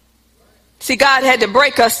 See, God had to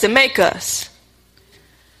break us to make us.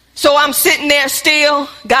 So I'm sitting there still.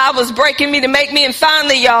 God was breaking me to make me. And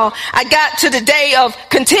finally, y'all, I got to the day of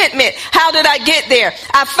contentment. How did I get there?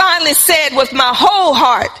 I finally said with my whole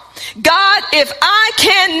heart, God, if I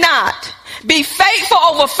cannot be faithful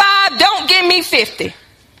over 5, don't give me 50.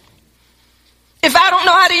 If I don't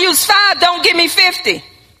know how to use 5, don't give me 50.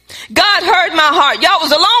 God heard my heart. Y'all, it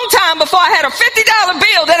was a long time before I had a $50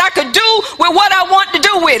 bill that I could do with what I want to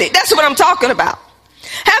do with it. That's what I'm talking about.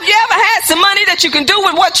 Have you ever had some money that you can do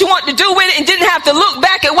with what you want to do with it and didn't have to look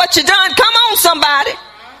back at what you done? Come on, somebody.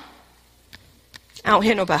 I don't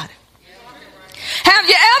hear nobody. Have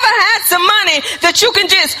you ever had some money that you can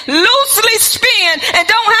just loosely spend and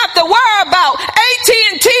don't have to worry about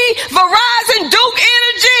AT&T, Verizon, Duke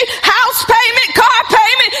Energy, house payment, car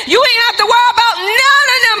payment? You ain't have to worry about none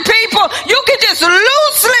of them people. You can just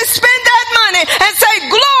loosely spend that money and say,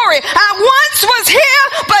 glory, I once was here,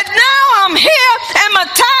 but now I'm here and my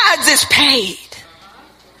tithes is paid.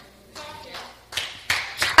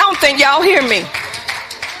 I don't think y'all hear me.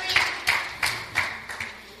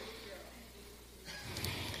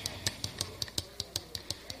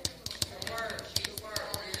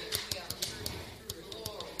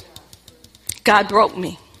 God broke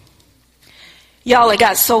me. Y'all, I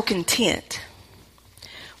got so content.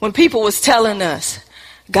 When people was telling us,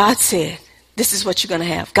 God said, this is what you're going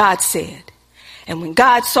to have. God said. And when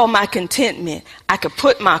God saw my contentment, I could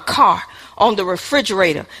put my car on the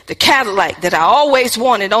refrigerator, the Cadillac that I always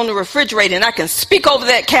wanted on the refrigerator, and I can speak over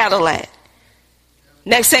that Cadillac.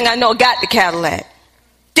 Next thing I know, got the Cadillac.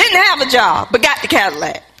 Didn't have a job, but got the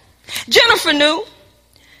Cadillac. Jennifer knew.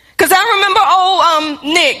 Because I remember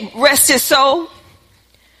old Nick, rest his soul.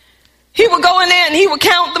 He would go in there and he would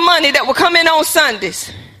count the money that would come in on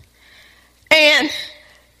Sundays. And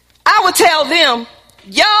I would tell them,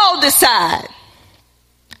 y'all decide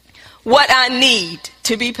what I need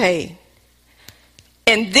to be paid.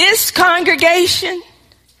 In this congregation,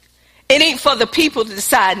 it ain't for the people to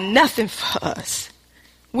decide nothing for us.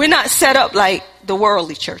 We're not set up like the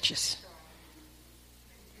worldly churches.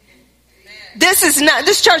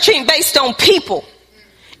 This church ain't based on people.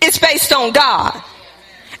 It's based on God.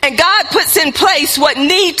 And God puts in place what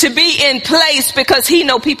need to be in place because he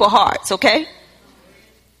know people's hearts, okay?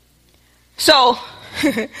 So,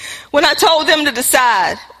 when I told them to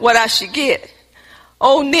decide what I should get,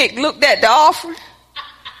 old Nick looked at the offering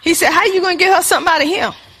He said, how you going to get her something out of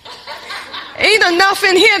him? Ain't enough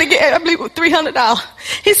in here to get, I believe it was $300.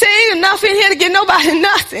 He said, ain't enough in here to get nobody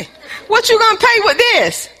nothing. What you going to pay with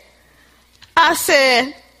this? I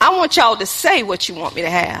said, I want y'all to say what you want me to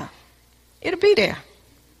have. It'll be there.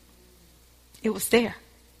 It was there.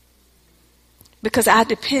 Because I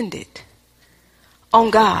depended on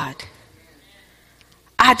God.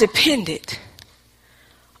 I depended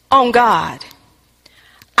on God.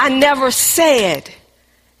 I never said,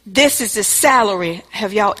 this is the salary.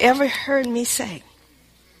 Have y'all ever heard me say?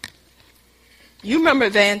 You remember,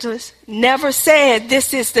 Evangelist? Never said,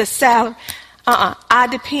 this is the salary. I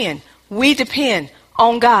depend. We depend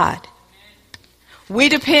on God. We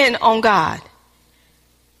depend on God.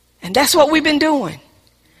 And that's what we've been doing.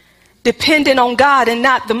 Depending on God and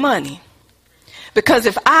not the money. Because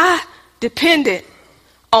if I depended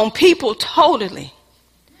on people totally,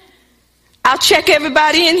 I'll check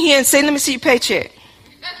everybody in here and say, let me see your paycheck.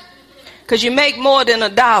 Because you make more than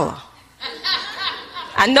 $1.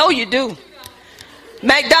 I know you do.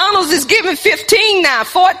 McDonald's is giving 15 now,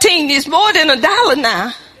 14 is more than $1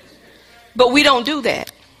 now. But we don't do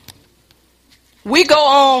that. We go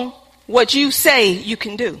on what you say you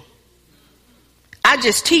can do. I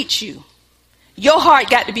just teach you. Your heart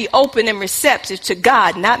got to be open and receptive to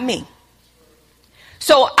God, not me.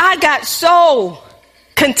 So I got so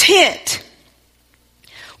content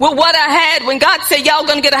with what I had when God said, y'all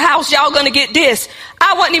going to get a house, y'all going to get this.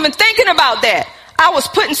 I wasn't even thinking about that. I was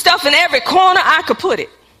putting stuff in every corner I could put it.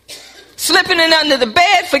 Slipping it under the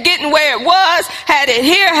bed, forgetting where it was, had it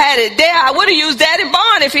here, had it there. I would have used Daddy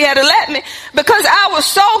Barn if he had let me, because I was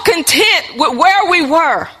so content with where we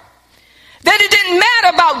were that it didn't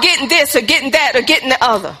matter about getting this or getting that or getting the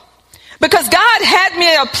other. Because God had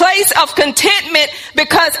me in a place of contentment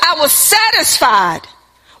because I was satisfied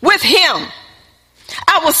with him.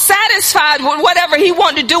 I was satisfied with whatever he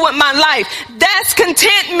wanted to do with my life. That's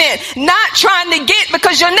contentment. Not trying to get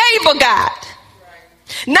because your neighbor got.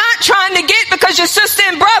 Not trying to get because your sister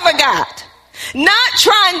and brother got. Not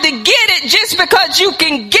trying to get it just because you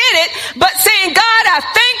can get it, but saying, God, I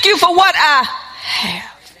thank you for what I have.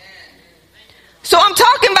 So I'm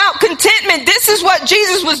talking about contentment. This is what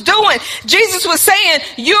Jesus was doing. Jesus was saying,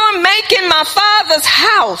 you're making my Father's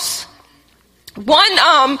house.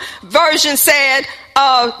 One version said,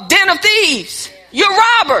 den of thieves. You're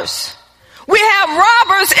robbers. We have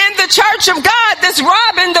robbers in the church of God that's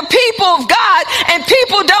robbing the people of God, and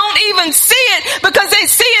people don't even see it because they're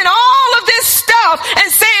seeing all of this stuff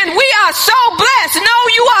and saying, we are so blessed. No,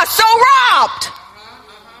 you are so robbed.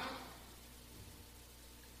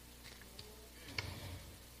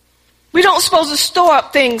 We don't supposed to store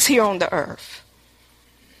up things here on the earth.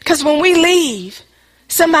 Because when we leave,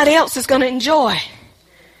 somebody else is going to enjoy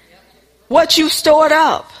what you stored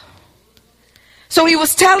up. So he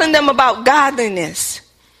was telling them about godliness.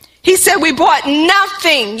 He said, we bought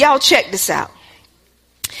nothing. Y'all check this out.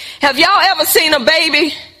 Have y'all ever seen a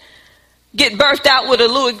baby get birthed out with a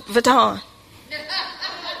Louis Vuitton?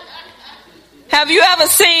 Have you ever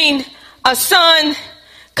seen a son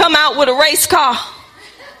come out with a race car?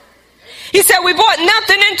 He said, we brought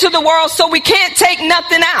nothing into the world, so we can't take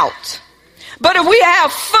nothing out. But if we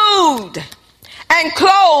have food and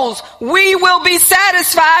clothes, we will be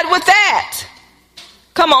satisfied with that.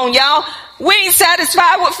 Come on, y'all. We ain't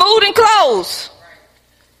satisfied with food and clothes.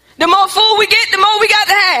 The more food we get, the more we got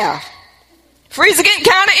to have. Freezer getting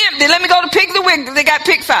kind of empty. Let me go to Pick the Wick. They got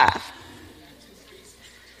Pick 5.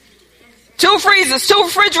 2 freezers, 2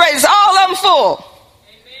 refrigerators, all of them full.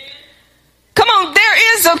 Come on,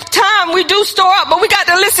 there is a time we do store up, but we got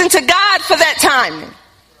to listen to God for that timing.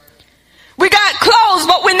 We got clothes,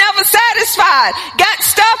 but we're never satisfied. Got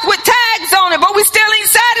stuff with tags on it, but we still ain't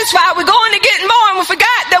satisfied. We're going to get more, and we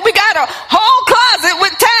forgot that we got a whole closet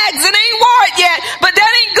with tags and ain't wore it yet. But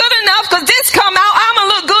that ain't good enough because this come out, I'm going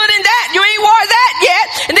to look good in that. You ain't wore that yet.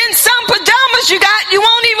 And then some pajamas you got, you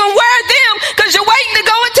won't even wear them because you're waiting to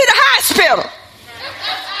go into the hospital.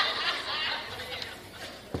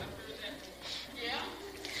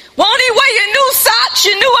 Won't he wear your new socks,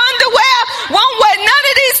 your new underwear? Won't wear none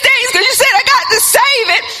of these things because you said I got to save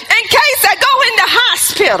it in case I go in the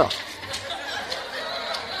hospital.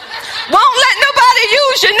 Won't let nobody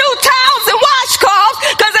use your new towels and washcloths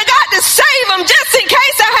because I got to save them just in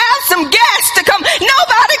case I have some guests to come.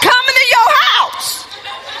 Nobody coming to your house.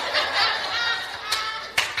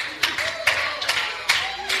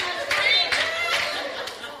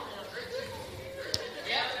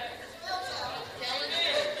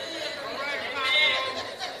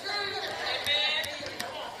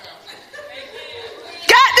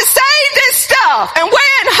 And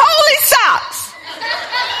wearing holy socks.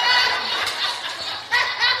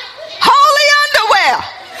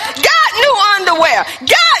 underwear,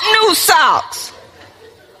 got new socks.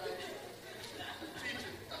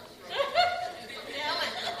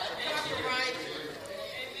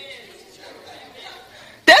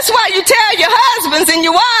 That's why you tell your husbands and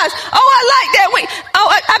your wives, oh, I like that.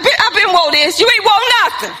 I've been wore this. You ain't wore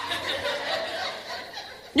nothing.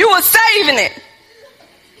 You were saving it.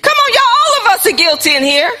 Come on, y'all, all of us are guilty in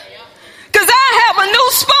here. Because I have a new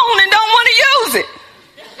spoon and don't want to use it.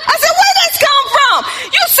 I said, where did this come from?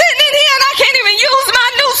 You sitting in here and I can't even use my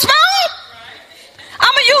new spoon?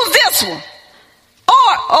 I'm going to use this one. Or,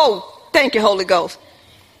 oh, thank you, Holy Ghost.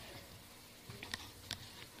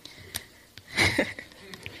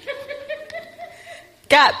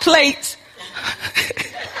 Got plates.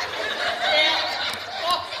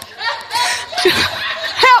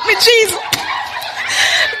 Help me, Jesus.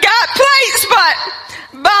 Got plates, but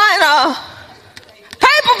buying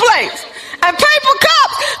paper plates and paper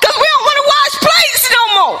cups because we don't want to wash plates no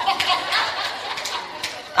more.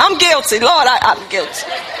 I'm guilty. Lord, I'm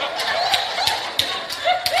guilty.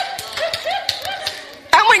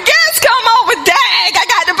 And when guests come over, dang, I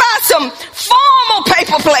got to buy some formal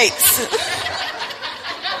paper plates.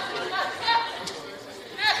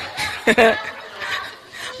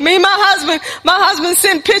 Me and my husband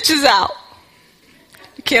send pictures out.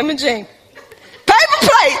 Kim and Jean. Paper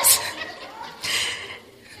plates.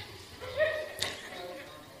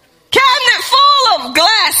 Cabinet full of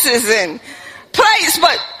glasses and plates,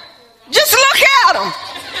 but just look at them.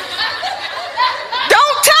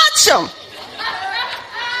 Don't touch them.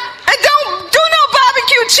 And don't do no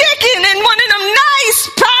barbecue chicken and one of them nice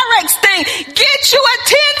Pyrex things. Get you a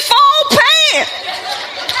tin-fold pan.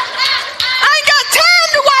 I ain't got time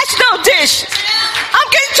to wash no dishes. I'm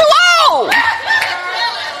getting too old.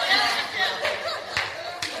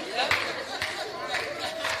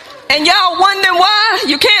 And y'all wondering why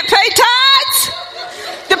you can't pay tithes?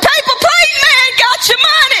 The paper plate man got your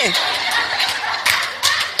money.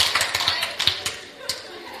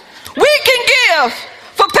 We can give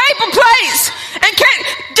for paper plates. And can't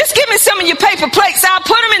just give me some of your paper plates. I'll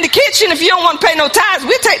put them in the kitchen if you don't want to pay no tithes.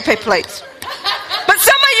 We'll take paper plates. But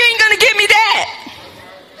some of you ain't going to give me that.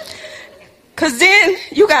 Because then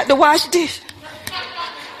you got to wash dishes.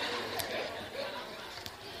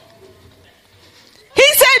 He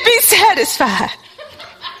said, be satisfied.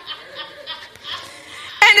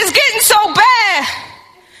 And it's getting so bad.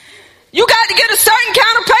 You got to get a certain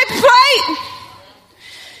kind of paper plate.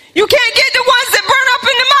 You can't get the ones that burn up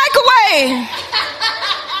in the microwave.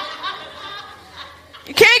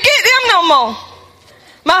 You can't get them no more.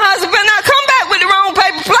 My husband better not come back with the wrong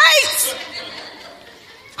paper plates.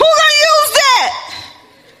 Who gonna use that?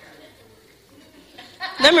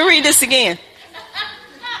 Let me read this again.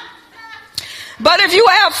 But if you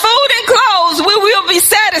have food and clothes, we will be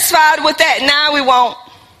satisfied with that. Now we won't.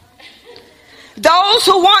 Those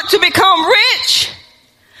who want to become rich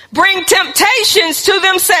bring temptations to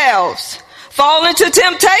themselves, fall into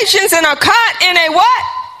temptations and are caught in a what?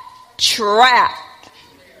 Trap.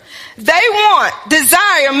 They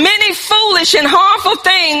desire many foolish and harmful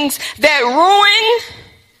things that ruin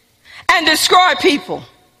and destroy people.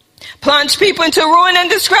 Plunge people into ruin and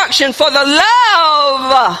destruction for the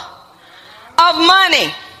love of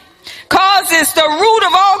money. Causes the root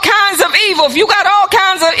of all kinds of evil. If you got all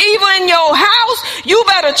kinds of evil in your house, you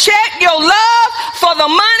better check your love for the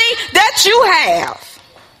money that you have.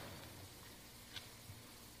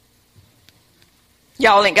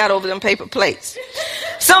 Y'all ain't got over them paper plates.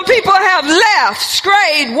 Some people have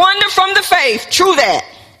strayed, wandered from the faith. True that.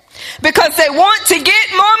 Because they want to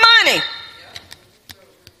get more money.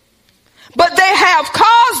 But they have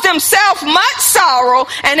caused themselves much sorrow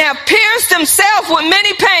and have pierced themselves with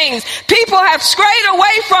many pains. People have strayed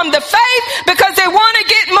away from the faith because they want to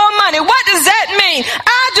get more money. What does that mean?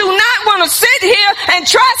 I do not want to sit here and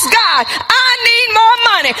trust God. I need more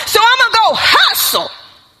money. So I'm going to go hustle.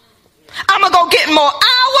 I'm going to go get more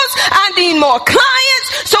hours. I need more clients.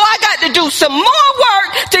 So I got to do some more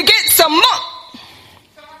work to get some more.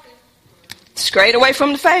 Straight away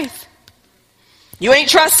from the faith. You ain't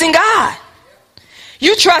trusting God.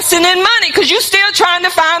 You trusting in money because you still trying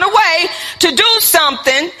to find a way to do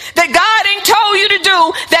something that God ain't told you to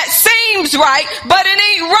do that seems right, but it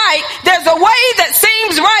ain't right. There's a way that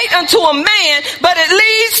seems right unto a man, but it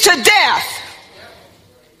leads to death.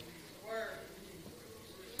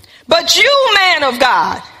 But you, man of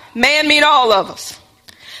God, man mean all of us,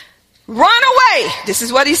 run away. This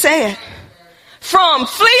is what he said.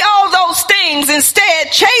 Flee all those things.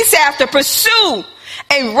 Instead, chase after, pursue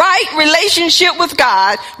a right relationship with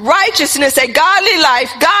God, righteousness, a godly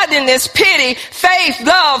life, godliness, pity, faith,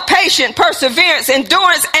 love, patience, perseverance,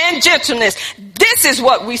 endurance, and gentleness. This is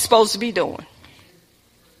what we're supposed to be doing.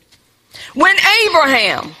 When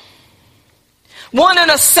Abraham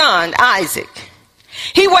wanted a son, Isaac,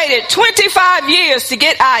 he waited 25 years to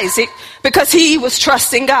get Isaac because he was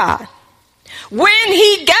trusting God. When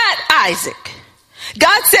he got Isaac,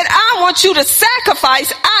 God said, I want you to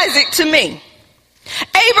sacrifice Isaac to me.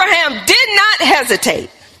 Abraham did not hesitate.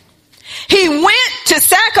 He went to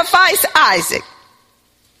sacrifice Isaac.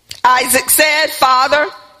 Isaac said, Father,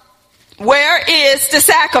 where is the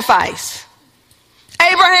sacrifice?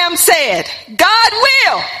 Abraham said, God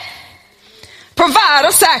will provide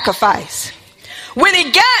a sacrifice. When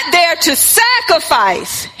he got there to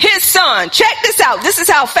sacrifice his son, check this out. This is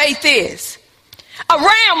how faith is. A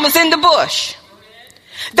ram was in the bush.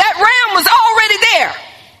 That ram was already there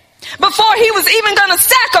before he was even going to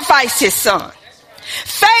sacrifice his son.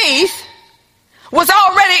 Faith was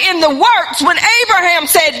already in the works when Abraham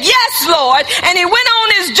said, yes, Lord, and he went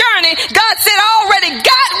on his journey. God said, I already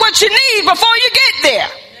got what you need before you get there.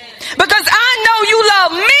 Because I know you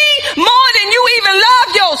love me more than you even love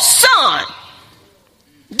your son.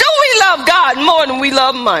 Do we love God more than we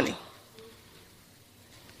love money?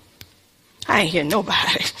 I ain't hear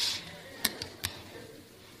nobody.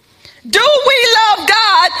 Do we love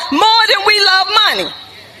God more than we love money?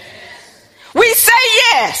 We say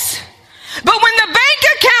yes. But when the bank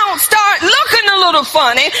accounts start looking a little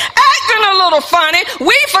funny, acting a little funny,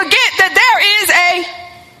 we forget that there is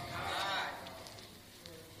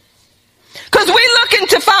because we're looking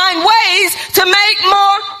to find ways to make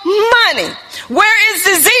more money. Where is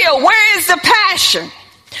the zeal? Where is the passion?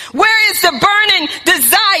 Where is the burning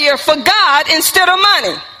desire for God instead of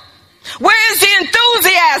money? Where is the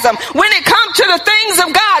enthusiasm when it comes to the things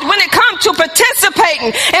of God, when it comes to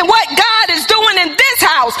participating in what God is doing in this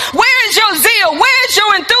house? Where is your zeal? Where is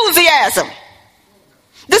your enthusiasm?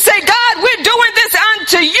 To say, God, we're doing this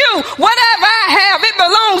unto you. Whatever I have, it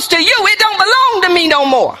belongs to you. It don't belong to me no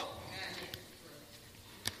more.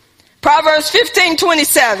 Proverbs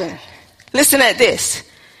 15:27. Listen at this.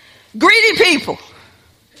 Greedy people.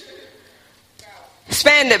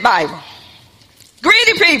 Expanded Bible.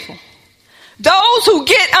 Greedy people. Those who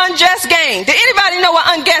get unjust gain. Did anybody know what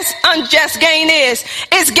unjust gain is?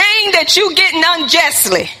 It's gain that you getting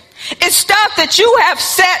unjustly. It's stuff that you have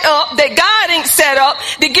set up that God ain't set up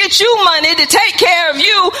to get you money to take care of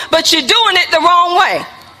you, but you're doing it the wrong way.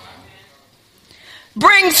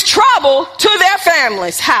 Brings trouble to their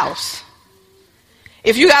family's house.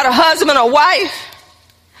 If you got a husband or wife,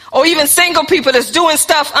 or even single people that's doing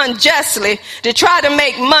stuff unjustly to try to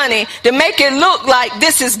make money, to make it look like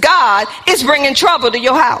this is God, it's bringing trouble to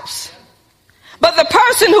your house. But the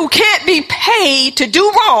person who can't be paid to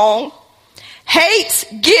do wrong, hates,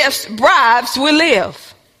 gifts, bribes, will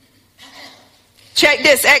live. Check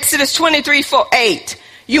this, Exodus 23:8.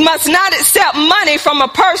 You must not accept money from a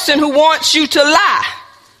person who wants you to lie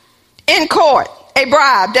in court. A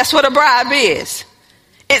bribe, that's what a bribe is.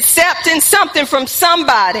 Accepting something from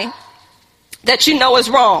somebody that you know is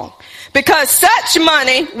wrong. Because such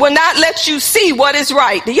money will not let you see what is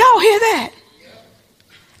right. Do y'all hear that?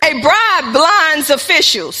 A bribe blinds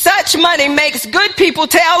officials. Such money makes good people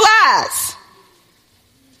tell lies.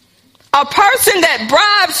 A person that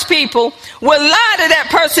bribes people will lie to that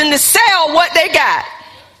person to sell what they got.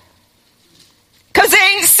 Because they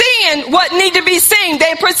ain't seeing what need to be seen.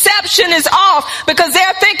 Their perception is off because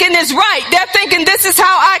they're thinking it's right. They're thinking this is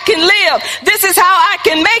how I can live. This is how I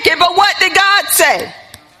can make it. But what did God say?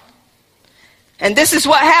 And this is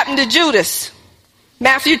what happened to Judas.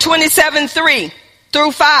 Matthew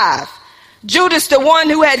 27:3-5. Judas, the one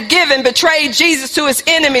who had betrayed Jesus to his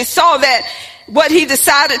enemies, saw that he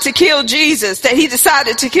decided to kill Jesus. Then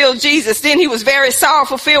he was very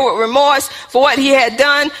sorrowful, filled with remorse for what he had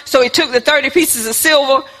done. So he took the 30 pieces of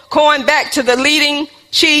silver coin back to the leading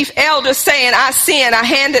chief elder, saying, I sinned, I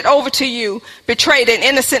hand it over to you, betrayed an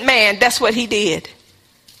innocent man. That's what he did.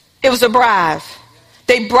 It was a bribe.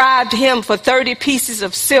 They bribed him for 30 pieces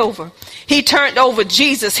of silver. He turned over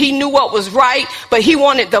Jesus. He knew what was right, but he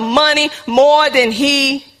wanted the money more than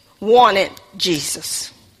he wanted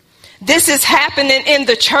Jesus. This is happening in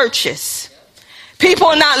the churches. People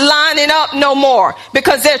are not lining up no more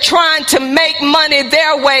because they're trying to make money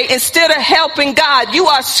their way instead of helping God. You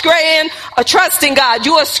are straying or trusting God.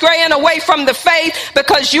 You are straying away from the faith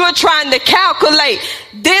because you are trying to calculate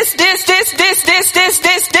this. God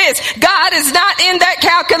is not in that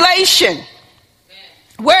calculation.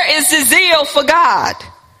 Where is the zeal for God?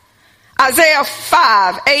 Isaiah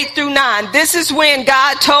 5:8-9. This is when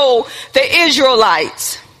God told the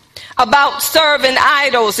Israelites about serving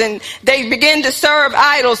idols, and they began to serve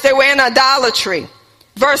idols. They were in idolatry.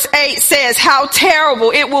 Verse 8 says, how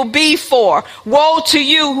terrible it will be for. Woe to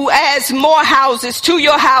you who adds more houses to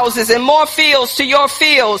your houses and more fields to your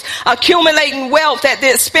fields, accumulating wealth at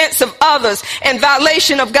the expense of others in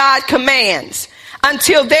violation of God's commands.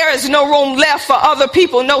 Until there is no room left for other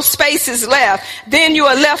people, no space is left. Then you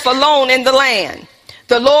are left alone in the land.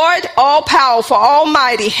 The Lord, all-powerful,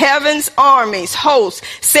 almighty, heaven's armies, hosts,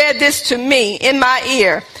 said this to me in my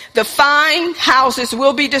ear. The fine houses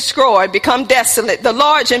will be destroyed, become desolate. The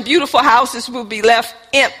large and beautiful houses will be left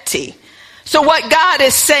empty. So what God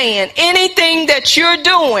is saying, anything that you're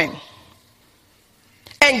doing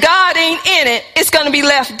and God ain't in it, it's going to be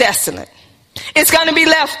left desolate. It's going to be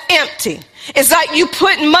left empty. It's like you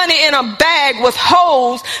putting money in a bag with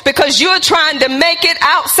holes because you're trying to make it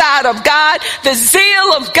outside of God. The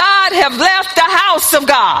zeal of God have left the house of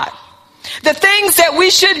God. The things that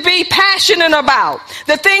we should be passionate about,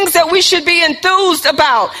 the things that we should be enthused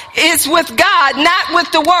about is with God, not with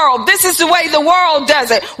the world. This is the way the world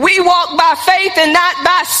does it. We walk by faith and not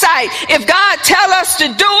by sight. If God tell us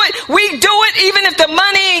to do it, we do it. Even if the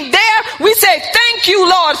money ain't there, we say, thank you,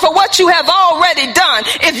 Lord, for what you have already done.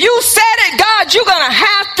 If you said it, God, you're going to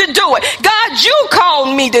have to do it. God, you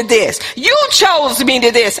called me to this. You chose me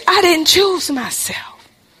to this. I didn't choose myself.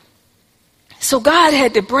 So God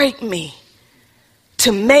had to break me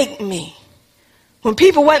to make me. When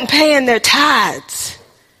people wasn't paying their tithes,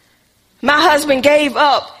 my husband gave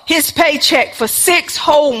up his paycheck for 6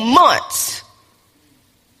 whole months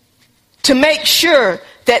to make sure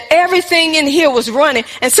that everything in here was running.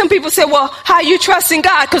 And some people say, well, how are you trusting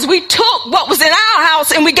God? Because we took what was in our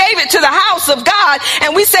house and we gave it to the house of God.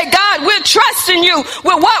 And we said, God, we're trusting you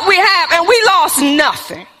with what we have. And we lost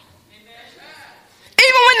nothing.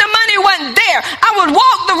 Even when the money wasn't there, I would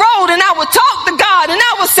walk the road and I would talk to God and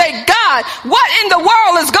I would say, God, what in the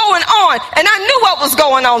world is going on? And I knew what was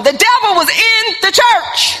going on. The devil was in the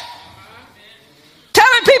church,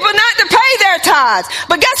 telling people not to pay their tithes.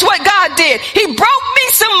 But guess what God did? He broke me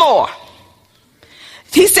some more.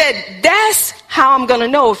 He said, that's how I'm going to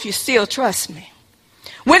know if you still trust me.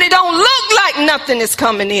 When it don't look like nothing is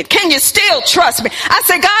coming in, can you still trust me? I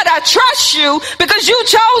say, God, I trust you because you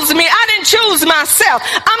chose me. I didn't choose myself.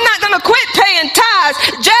 I'm not going to quit paying tithes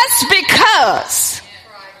just because.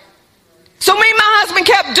 So me and my husband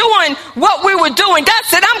kept doing what we were doing. God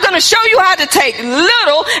said, I'm going to show you how to take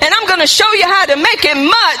little and I'm going to show you how to make it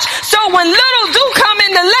much. So when little do come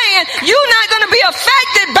in the land, you're not going to be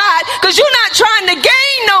affected by it because you're not trying to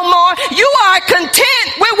gain no more. You are content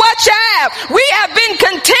with what you have. We have been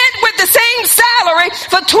content with the same salary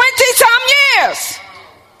for 20-some years.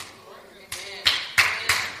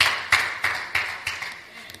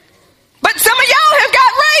 But some of y'all have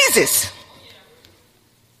got raises.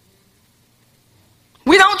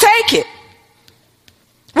 We don't take it.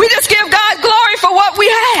 We just give God glory for what we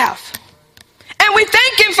have. And we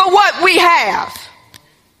thank him for what we have.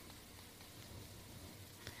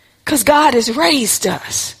 Because God has raised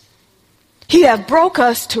us. He have broke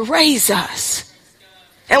us to raise us.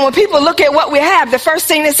 And when people look at what we have, the first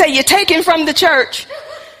thing they say, you're taking from the church.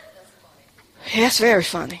 Yeah, that's very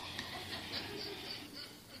funny.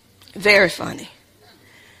 Very funny.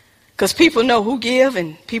 Because people know who give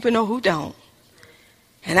and people know who don't.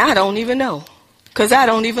 And I don't even know, because I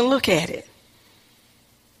don't even look at it.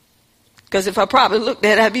 Because if I probably looked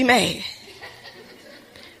at it, I'd be mad.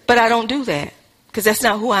 But I don't do that, because that's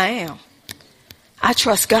not who I am. I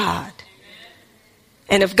trust God.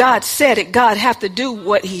 And if God said it, God have to do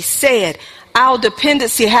what he said. Our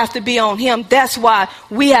dependency have to be on him. That's why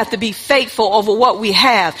we have to be faithful over what we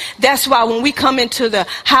have. That's why when we come into the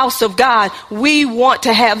house of God, we want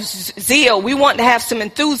to have zeal. We want to have some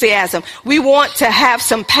enthusiasm. We want to have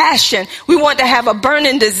some passion. We want to have a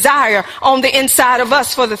burning desire on the inside of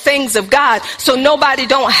us for the things of God. So nobody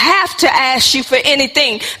don't have to ask you for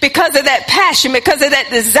anything because of that passion, because of that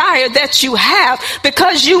desire that you have,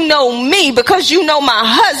 because you know me, because you know my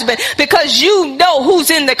husband, because you know who's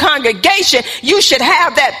in the congregation. You should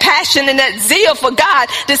have that passion and that zeal for God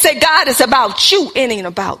to say, God, it's about you, it ain't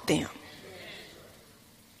about them.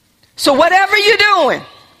 So whatever you're doing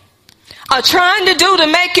or trying to do to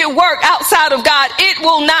make it work outside of God, it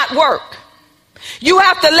will not work. You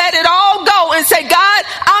have to let it all go and say, God,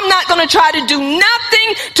 I'm not going to try to do nothing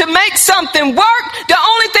to make something work. The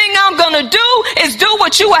only thing I'm going to do is do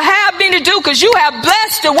what you will have me to do because you have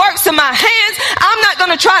blessed the works of my hands. I'm not going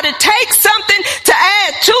to try to take something to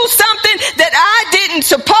add to something that I didn't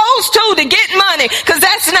suppose to get money because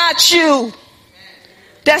that's not you.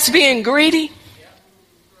 That's being greedy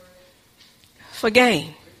for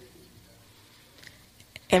gain.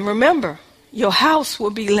 And remember, your house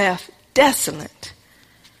will be left desolate.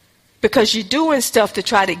 because you're doing stuff to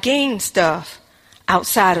try to gain stuff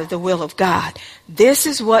outside of the will of God. This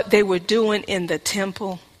is what they were doing in the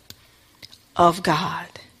temple of God.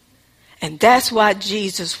 And that's why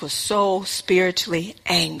Jesus was so spiritually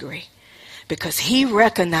angry, because he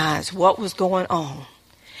recognized what was going on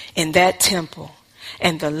in that temple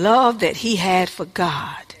and the love that he had for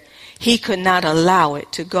God. He could not allow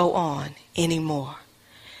it to go on anymore.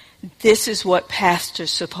 This is what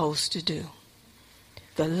pastors are supposed to do.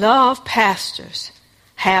 The love pastors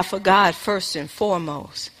have for God first and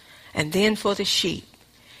foremost, and then for the sheep.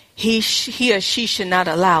 He or she should not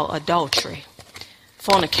allow adultery,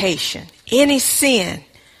 fornication, any sin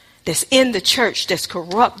that's in the church, that's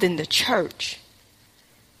corrupting the church,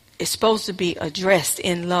 is supposed to be addressed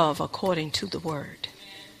in love according to the word.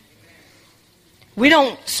 We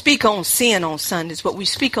don't speak on sin on Sundays, but we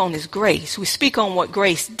speak on his grace. We speak on what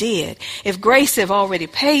grace did. If grace have already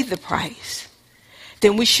paid the price,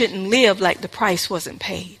 then we shouldn't live like the price wasn't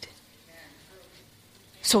paid.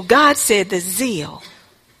 So God said the zeal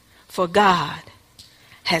for God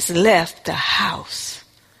has left the house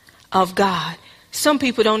of God. Some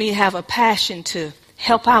people don't even have a passion to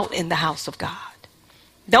help out in the house of God.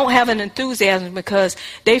 Don't have an enthusiasm because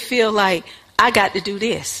they feel like, I got to do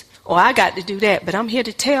this or I got to do that. But I'm here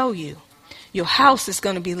to tell you, your house is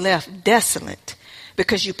going to be left desolate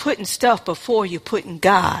because you're putting stuff before you're putting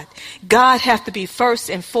God. God has to be first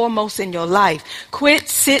and foremost in your life. Quit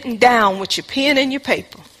sitting down with your pen and your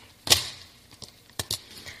paper.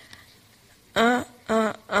 I'm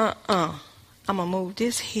going to move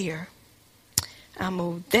this here. I'll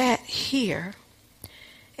move that here.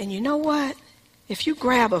 And you know what? If you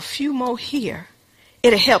grab a few more here,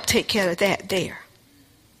 it'll help take care of that there.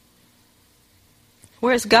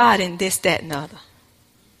 Where's God in this, that, and other?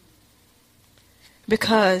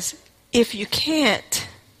 Because if you can't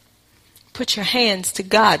put your hands to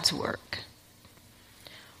God's work,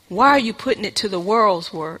 why are you putting it to the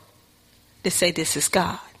world's work to say this is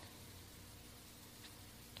God?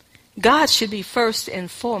 God should be first and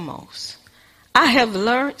foremost. I have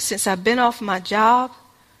learned since I've been off my job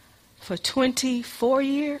for 24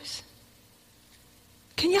 years.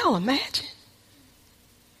 Can y'all imagine?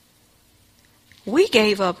 We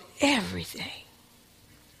gave up everything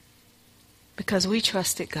because we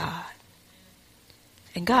trusted God.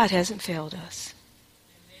 And God hasn't failed us.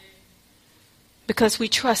 Because we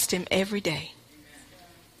trust him every day.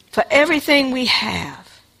 For everything we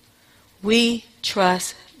have, we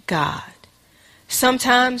trust God.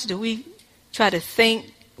 Sometimes do we try to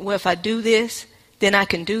think, well, if I do this, then I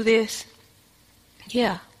can do this?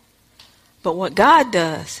 Yeah. But what God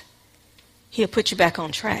does, he'll put you back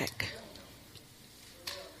on track.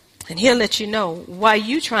 And he'll let you know, why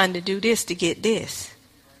you trying to do this to get this?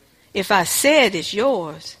 If I said it's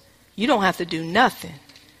yours, you don't have to do nothing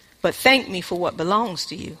but thank me for what belongs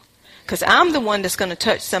to you. Because I'm the one that's going to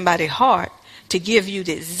touch somebody's heart to give you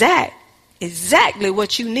the exactly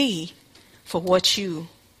what you need for what you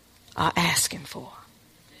are asking for.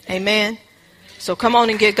 Amen. So come on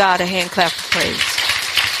and give God a hand clap of praise.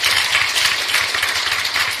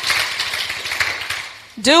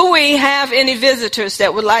 Do we have any visitors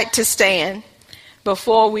that would like to stand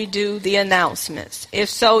before we do the announcements? If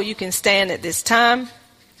so, you can stand at this time,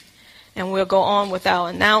 and we'll go on with our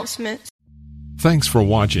announcements. Thanks for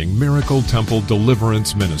watching Miracle Temple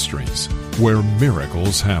Deliverance Ministries, where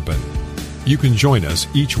miracles happen. You can join us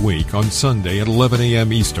each week on Sunday at 11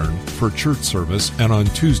 a.m. Eastern for church service and on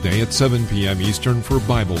Tuesday at 7 p.m. Eastern for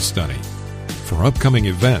Bible study. For upcoming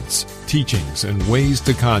events, teachings, and ways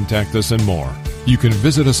to contact us and more, you can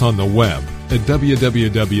visit us on the web at www.mtdm.org.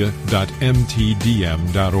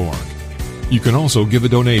 You can also give a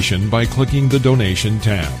donation by clicking the donation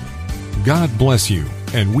tab. God bless you,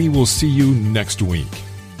 and we will see you next week.